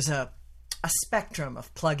there's a spectrum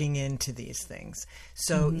of plugging into these things.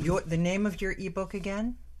 So the name of your ebook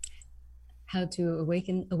again? How to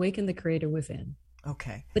awaken the creator within.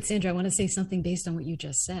 Okay. But Sandra, I want to say something based on what you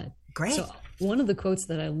just said. Great. So one of the quotes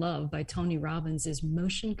that I love by Tony Robbins is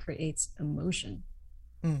motion creates emotion.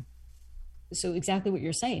 So exactly what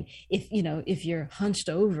you're saying. If you're hunched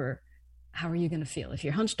over, how are you going to feel? If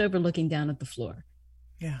you're hunched over looking down at the floor,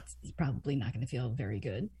 you're probably not going to feel very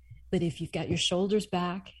good. But if you've got your shoulders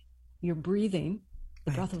back, you're breathing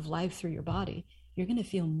the breath of life through your body, you're going to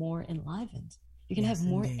feel more enlivened. You're going to have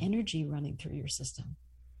more energy running through your system.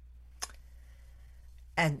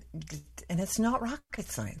 And it's not rocket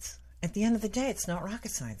science. At the end of the day, it's not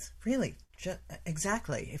rocket science, really.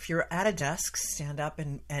 Exactly. If you're at a desk, stand up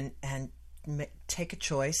and take a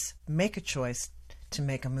choice, make a choice to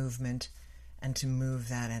make a movement and to move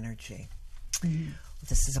that energy. Mm-hmm.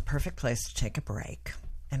 This is a perfect place to take a break.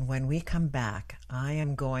 And when we come back, I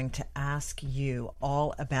am going to ask you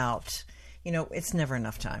all about, it's never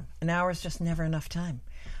enough time. An hour is just never enough time.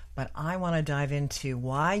 But I want to dive into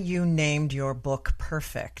why you named your book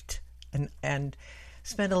Perfect and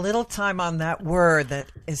spend a little time on that word that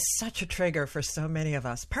is such a trigger for so many of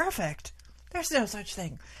us. Perfect. There's no such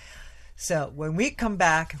thing. So when we come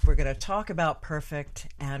back, we're going to talk about Perfect,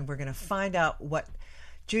 and we're going to find out what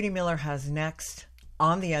Judy Miller has next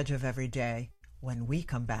on the Edge of Every Day when we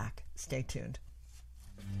come back. Stay tuned.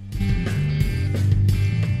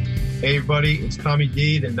 Hey everybody, it's Tommy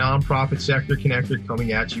D, the Nonprofit Sector Connector,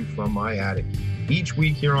 coming at you from my attic. Each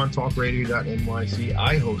week here on TalkRadio.nyc,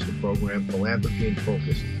 I host a program, Philanthropy in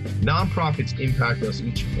Focus. Nonprofits impact us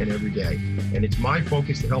each and every day, and it's my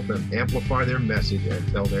focus to help them amplify their message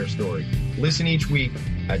and tell their story. Listen each week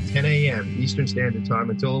at 10 a.m. Eastern Standard Time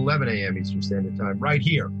until 11 a.m. Eastern Standard Time, right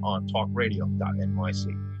here on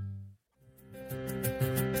TalkRadio.nyc.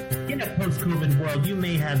 In a post-COVID world, you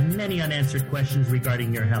may have many unanswered questions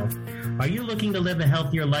regarding your health. Are you looking to live a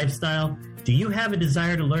healthier lifestyle? Do you have a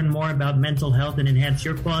desire to learn more about mental health and enhance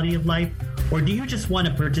your quality of life? Or do you just want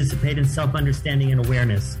to participate in self-understanding and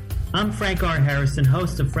awareness? I'm Frank R. Harrison,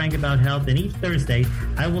 host of Frank About Health, and each Thursday,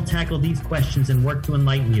 I will tackle these questions and work to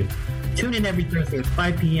enlighten you. Tune in every Thursday at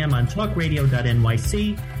 5 p.m. on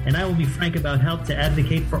talkradio.nyc, and I will be frank about health to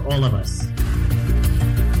advocate for all of us.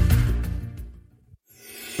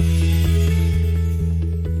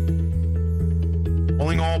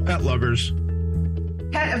 Calling all pet lovers.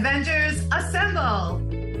 Pet Avengers, assemble!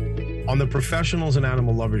 On the Professionals and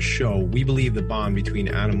Animal Lovers show, we believe the bond between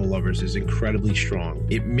animal lovers is incredibly strong.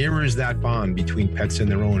 It mirrors that bond between pets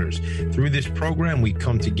and their owners. Through this program, we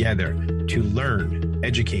come together to learn,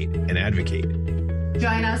 educate, and advocate.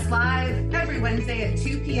 Join us live every Wednesday at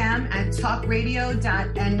 2 p.m. at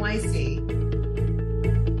talkradio.nyc.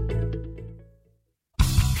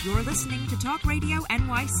 You're listening to Talk Radio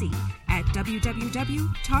NYC at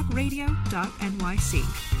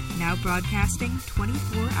www.talkradio.nyc. Now broadcasting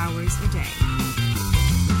 24 hours a day.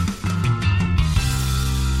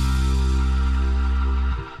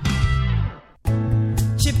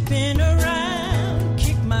 Chipping around,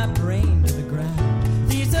 kick my brain to the ground.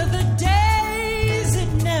 These are the days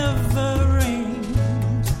it never rained,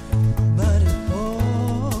 but it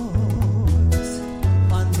pours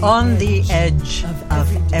on the edge of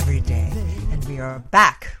every day. And we are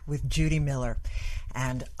back with Judy Miller.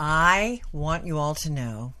 And I want you all to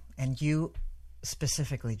know, and you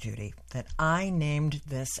specifically, Judy, that I named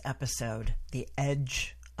this episode The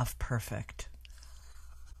Edge of Perfect.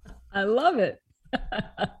 I love it.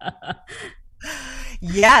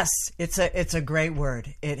 Yes, it's a great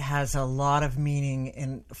word. It has a lot of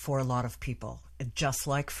meaning for a lot of people, just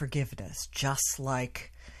like forgiveness, just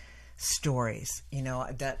like stories.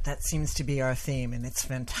 That seems to be our theme, and it's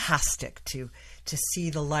fantastic to see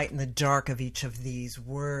the light and the dark of each of these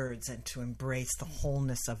words and to embrace the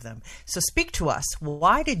wholeness of them. So speak to us.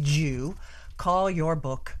 Why did you call your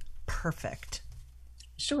book Perfect?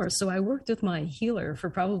 Sure. So I worked with my healer for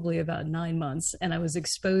probably about 9 months, and I was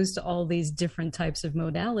exposed to all these different types of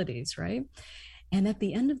modalities, right? And at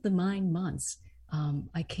the end of the 9 months,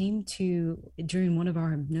 I came to, during one of our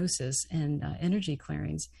hypnosis and energy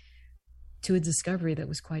clearings, to a discovery that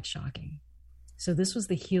was quite shocking. So this was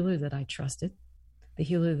the healer that I trusted, the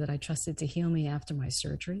healer that I trusted to heal me after my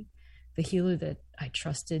surgery, the healer that I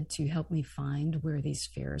trusted to help me find where these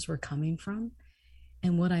fears were coming from.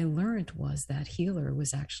 And what I learned was that healer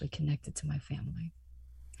was actually connected to my family.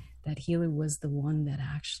 That healer was the one that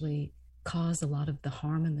actually caused a lot of the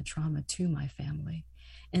harm and the trauma to my family.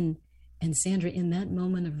 And Sandra, in that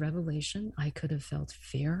moment of revelation, I could have felt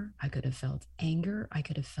fear, I could have felt anger, I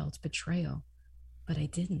could have felt betrayal, but I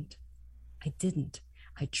didn't. I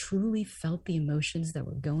truly felt the emotions that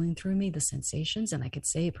were going through me, the sensations, and I could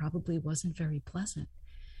say it probably wasn't very pleasant.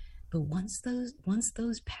 But once those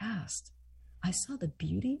passed, I saw the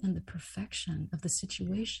beauty and the perfection of the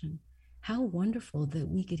situation. How wonderful that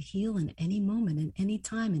we could heal in any moment, in any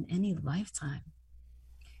time, in any lifetime.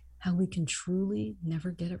 How we can truly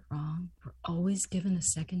never get it wrong. We're always given a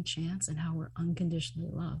second chance, and how we're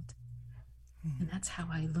unconditionally loved. And that's how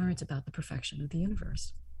I learned about the perfection of the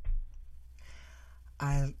universe.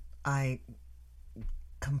 I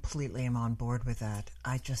completely am on board with that.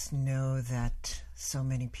 I just know that so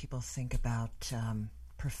many people think about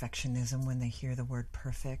perfectionism when they hear the word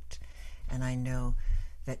perfect. And I know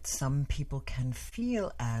that some people can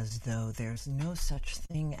feel as though there's no such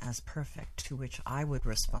thing as perfect, to which I would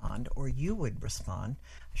respond, or you would respond.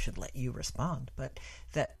 I should let you respond. But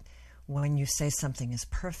that when you say something is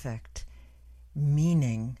perfect,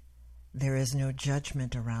 meaning there is no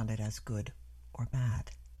judgment around it as good or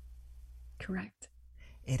bad. Correct.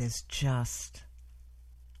 It is just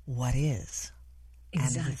what is.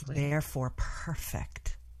 Exactly. And it is therefore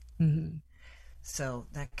perfect. Mm-hmm. So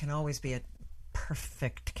that can always be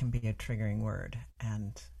perfect can be a triggering word,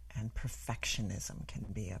 and perfectionism can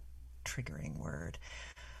be a triggering word.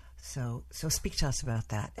 So speak to us about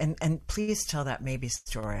that. And please tell that maybe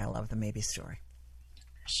story. I love the maybe story.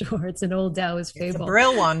 Sure. It's an old Taoist fable. It's a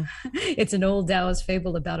brill one. It's an old Taoist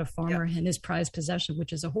fable about a farmer and his prized possession,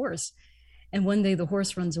 which is a horse. And one day the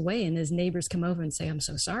horse runs away and his neighbors come over and say, "I'm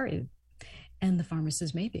so sorry." And the farmer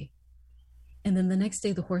says, "Maybe." And then the next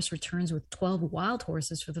day the horse returns with 12 wild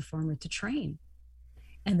horses for the farmer to train.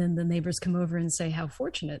 And then the neighbors come over and say, "How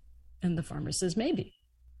fortunate." And the farmer says, "Maybe."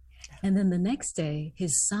 And then the next day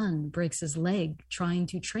his son breaks his leg trying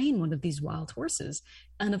to train one of these wild horses.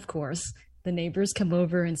 And of course, the neighbors come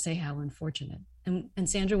over and say, "How unfortunate." And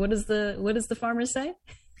Sandra, what does the farmer say?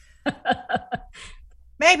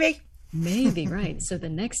 Maybe. Maybe, right. So the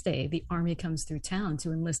next day, the army comes through town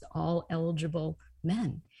to enlist all eligible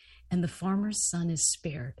men. And the farmer's son is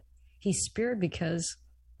spared. He's spared because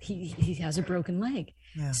he has a broken leg.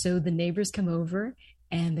 Yeah. So the neighbors come over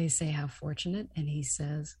and they say, "How fortunate." And he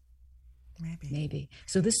says, Maybe.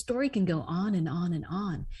 So this story can go on and on and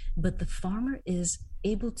on. But the farmer is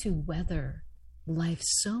able to weather life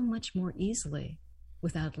so much more easily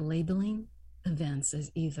without labeling events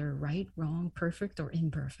as either right, wrong, perfect, or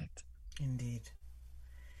imperfect. Indeed.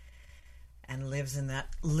 And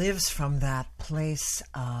lives from that place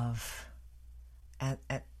of,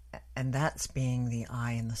 and that's being the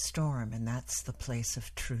eye in the storm, and that's the place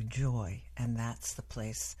of true joy, and that's the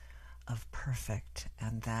place of perfect,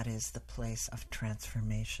 and that is the place of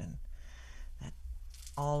transformation. That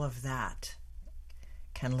all of that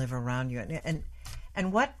can live around you,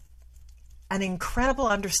 and what an incredible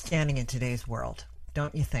understanding in today's world,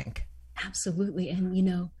 don't you think? Absolutely. And you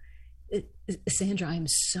know, Sandra, I'm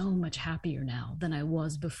so much happier now than I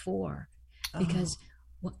was before, because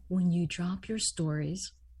when you drop your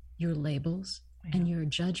stories, your labels, and your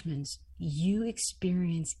judgments, you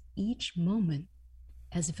experience each moment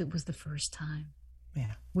as if it was the first time.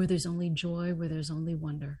 Yeah. Where there's only joy, where there's only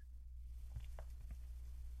wonder.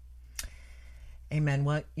 Amen.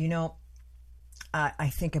 Well, you know, I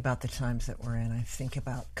think about the times that we're in. I think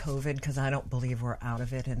about COVID, because I don't believe we're out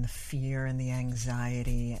of it, and the fear and the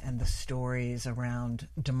anxiety and the stories around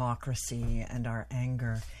democracy and our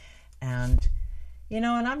anger. And, you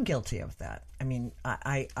know, and I'm guilty of that. I mean,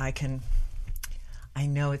 I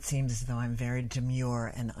know it seems as though I'm very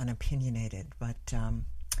demure and unopinionated, but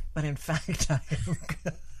in fact,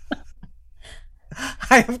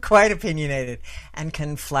 I am quite opinionated and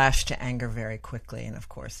can flash to anger very quickly, and of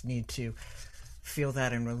course need to feel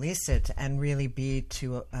that and release it, and really be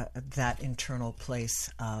to that internal place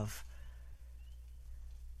of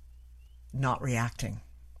not reacting.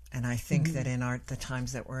 And I think that in the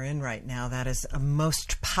times that we're in right now, that is a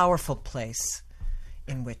most powerful place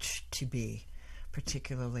in which to be,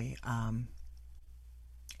 particularly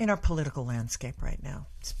in our political landscape right now.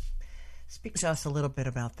 Speak to us a little bit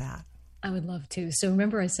about that. I would love to. So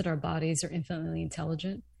remember I said our bodies are infinitely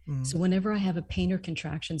intelligent. So whenever I have a pain or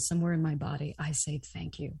contraction somewhere in my body, I say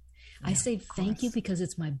thank you. Yeah, I say thank you because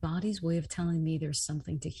it's my body's way of telling me there's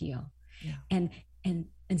something to heal. Yeah. And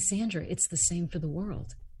Sandra, it's the same for the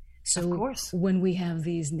world. So of course, when we have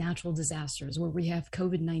these natural disasters, where we have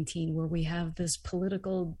COVID-19, where we have this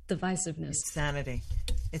political divisiveness, insanity,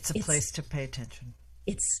 it's a place to pay attention.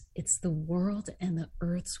 It's the world and the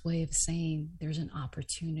earth's way of saying there's an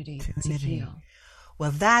opportunity to heal.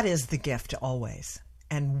 Well, that is the gift always.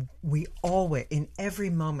 And we always, in every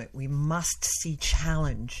moment, we must see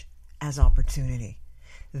challenge as opportunity.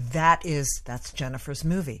 That's Jennifer's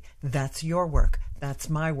movie. That's your work. That's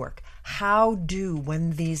my work. How do,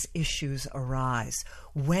 when these issues arise,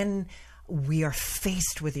 when we are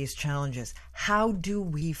faced with these challenges, how do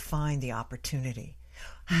we find the opportunity?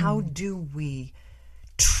 How do we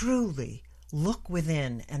truly look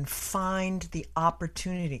within and find the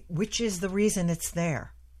opportunity, which is the reason it's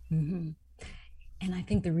there? Mm-hmm. And I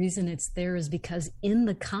think the reason it's there is because in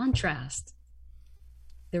the contrast,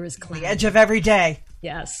 there is clarity. The edge of every day.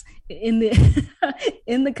 Yes. In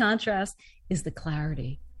the contrast is the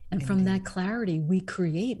clarity. And from that clarity, we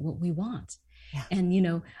create what we want. Yeah. And, you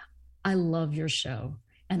know, I love your show.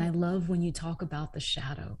 And I love when you talk about the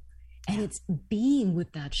shadow. And it's being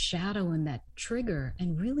with that shadow and that trigger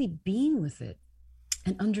and really being with it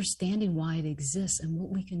and understanding why it exists and what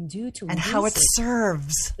we can do to and how it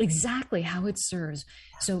serves. Exactly, how it serves.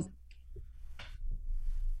 So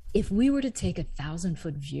if we were to take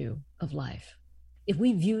 1,000-foot view of life, if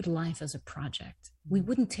we viewed life as a project, we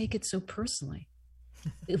wouldn't take it so personally.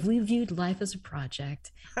 If we viewed life as a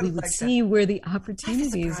project, we would see where the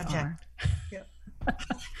opportunities are. Yep.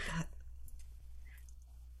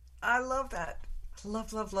 I love that. Love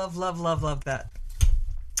that.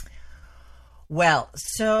 Well,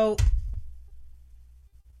 so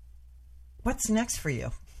what's next for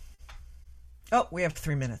you? Oh, we have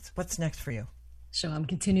 3 minutes. What's next for you? So I'm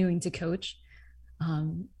continuing to coach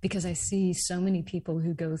because I see so many people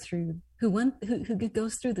who go through, who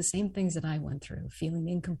goes through the same things that I went through, feeling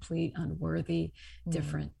incomplete, unworthy,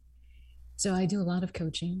 different. So I do a lot of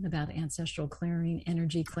coaching about ancestral clearing,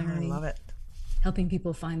 energy clearing. I love it. Helping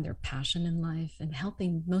people find their passion in life and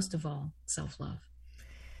helping, most of all, self-love.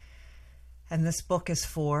 And this book is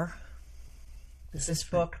for? This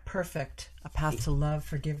book, Perfect, A Path to Love,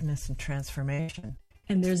 Forgiveness, and Transformation.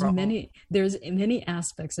 And there's many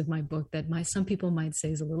aspects of my book that some people might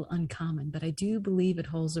say is a little uncommon, but I do believe it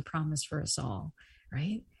holds a promise for us all,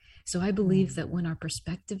 right? So I believe that when our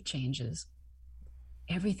perspective changes,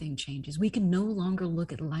 everything changes. We can no longer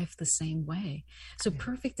look at life the same way. So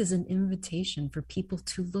Perfect is an invitation for people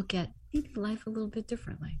to look at maybe life a little bit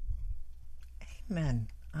differently. Amen.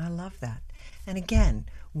 I love that. And again,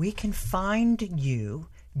 we can find you,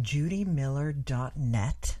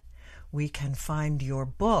 judymiller.net. We can find your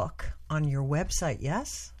book on your website,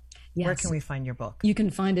 yes? Yes. Where can we find your book? You can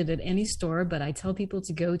find it at any store, but I tell people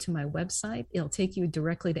to go to my website. It'll take you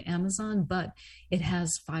directly to Amazon, but it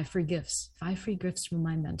has 5 free gifts. 5 free gifts from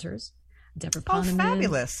my mentors. Deborah Poneman. Oh,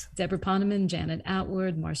 fabulous. Deborah Poneman, Janet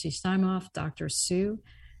Atwood, Marcy Steinhoff, Dr. Sue,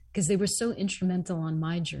 because they were so instrumental on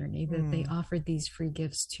my journey that they offered these free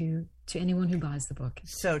gifts to anyone who buys the book.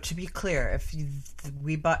 So to be clear,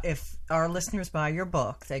 if our listeners buy your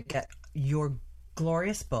book, they get your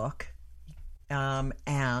glorious book,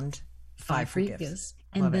 and 5 free gifts.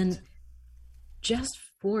 And then just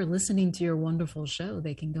for listening to your wonderful show,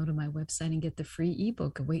 they can go to my website and get the free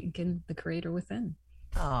ebook, Awaken the Creator Within.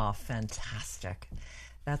 Oh, fantastic.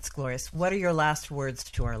 That's glorious. What are your last words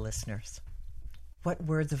to our listeners? What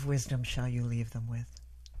words of wisdom shall you leave them with?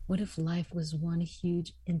 What if life was one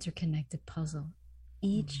huge interconnected puzzle,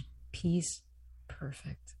 each piece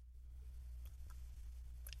perfect?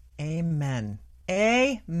 Amen.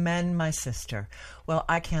 Amen, my sister. Well,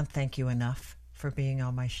 I can't thank you enough for being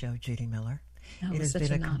on my show, Judy Miller. It has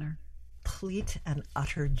been an honor. Complete and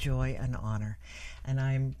utter joy and honor. And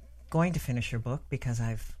I'm going to finish your book because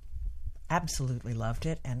I've absolutely loved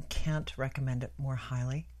it and can't recommend it more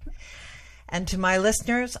highly. And to my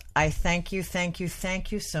listeners, I thank you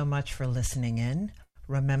so much for listening in.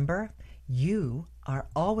 Remember, you are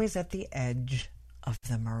always at the edge of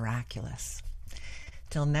the miraculous.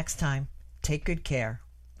 Till next time, take good care.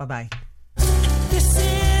 Bye-bye. This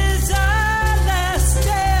is our last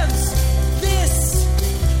dance. This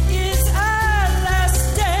is our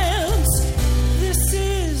last dance. This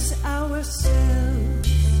is ourselves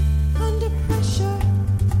under pressure.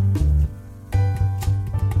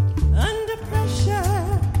 Under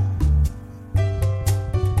pressure.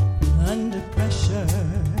 Under pressure.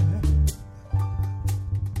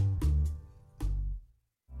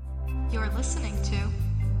 You're listening to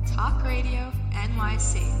Talk Radio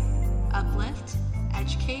NYC. Uplift,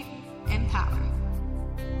 educate, empower.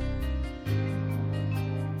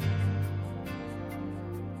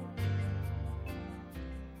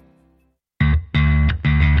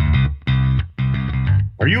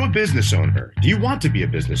 Are you a business owner? Do you want to be a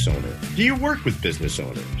business owner? Do you work with business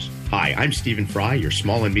owners? Hi, I'm Stephen Fry, your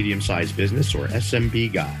small and medium-sized business or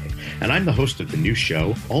SMB guy, and I'm the host of the new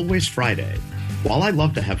show, Always Friday. While I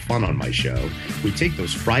love to have fun on my show, we take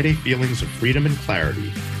those Friday feelings of freedom and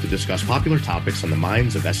clarity to discuss popular topics on the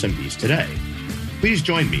minds of SMBs today. Please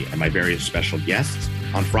join me and my various special guests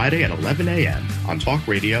on Friday at 11 a.m. on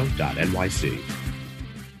talkradio.nyc.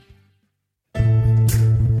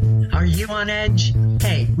 Are you you on edge?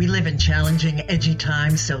 Hey, we live in challenging, edgy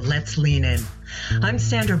times, so let's lean in. I'm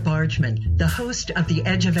Sandra Bargman, the host of The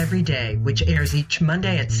Edge of Every Day, which airs each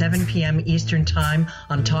Monday at 7 p.m. Eastern Time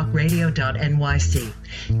on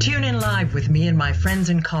talkradio.nyc. Tune in live with me and my friends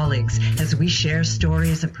and colleagues as we share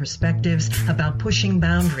stories and perspectives about pushing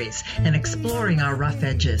boundaries and exploring our rough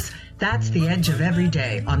edges. That's The Edge of Every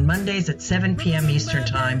Day on Mondays at 7 p.m. Eastern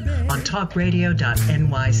Time on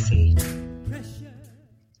talkradio.nyc.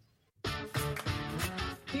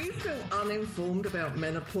 Uninformed about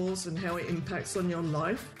menopause and how it impacts on your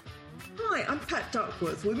life? Hi, I'm Pat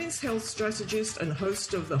Duckworth, women's health strategist and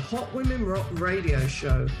host of the Hot Women Rock radio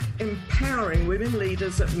show, empowering women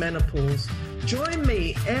leaders at menopause. Join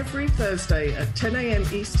me every Thursday at 10 a.m.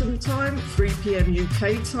 Eastern Time, 3 p.m.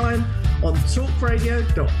 UK time on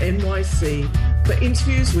talkradio.nyc for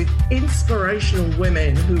interviews with inspirational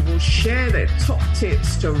women who will share their top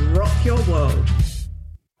tips to rock your world.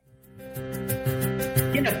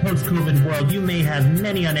 In a post-COVID world, you may have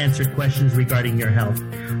many unanswered questions regarding your health.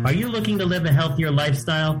 Are you looking to live a healthier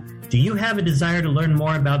lifestyle? Do you have a desire to learn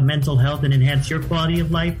more about mental health and enhance your quality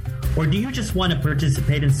of life? Or do you just want to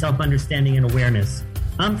participate in self-understanding and awareness?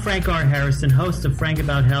 I'm Frank R. Harrison, host of Frank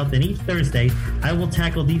About Health, and each Thursday, I will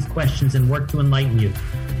tackle these questions and work to enlighten you.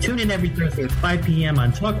 Tune in every Thursday at 5 p.m.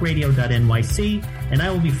 on talkradio.nyc, and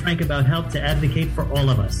I will be Frank About Health to advocate for all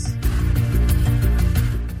of us.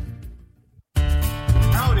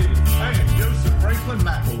 Franklin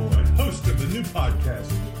McElroy, host of the new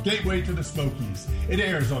podcast, Gateway to the Smokies. It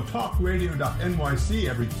airs on talkradio.nyc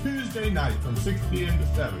every Tuesday night from 6 p.m. to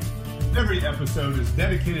 7. Every episode is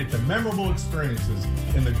dedicated to memorable experiences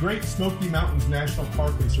in the Great Smoky Mountains National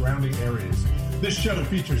Park and surrounding areas. This show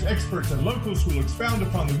features experts and locals who will expound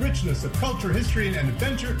upon the richness of culture, history, and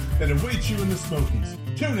adventure that awaits you in the Smokies.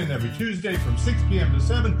 Tune in every Tuesday from 6 p.m. to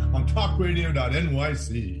 7 on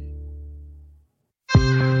talkradio.nyc.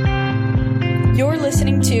 You're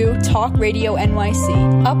listening to Talk Radio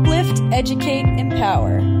NYC. Uplift, educate,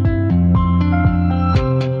 empower.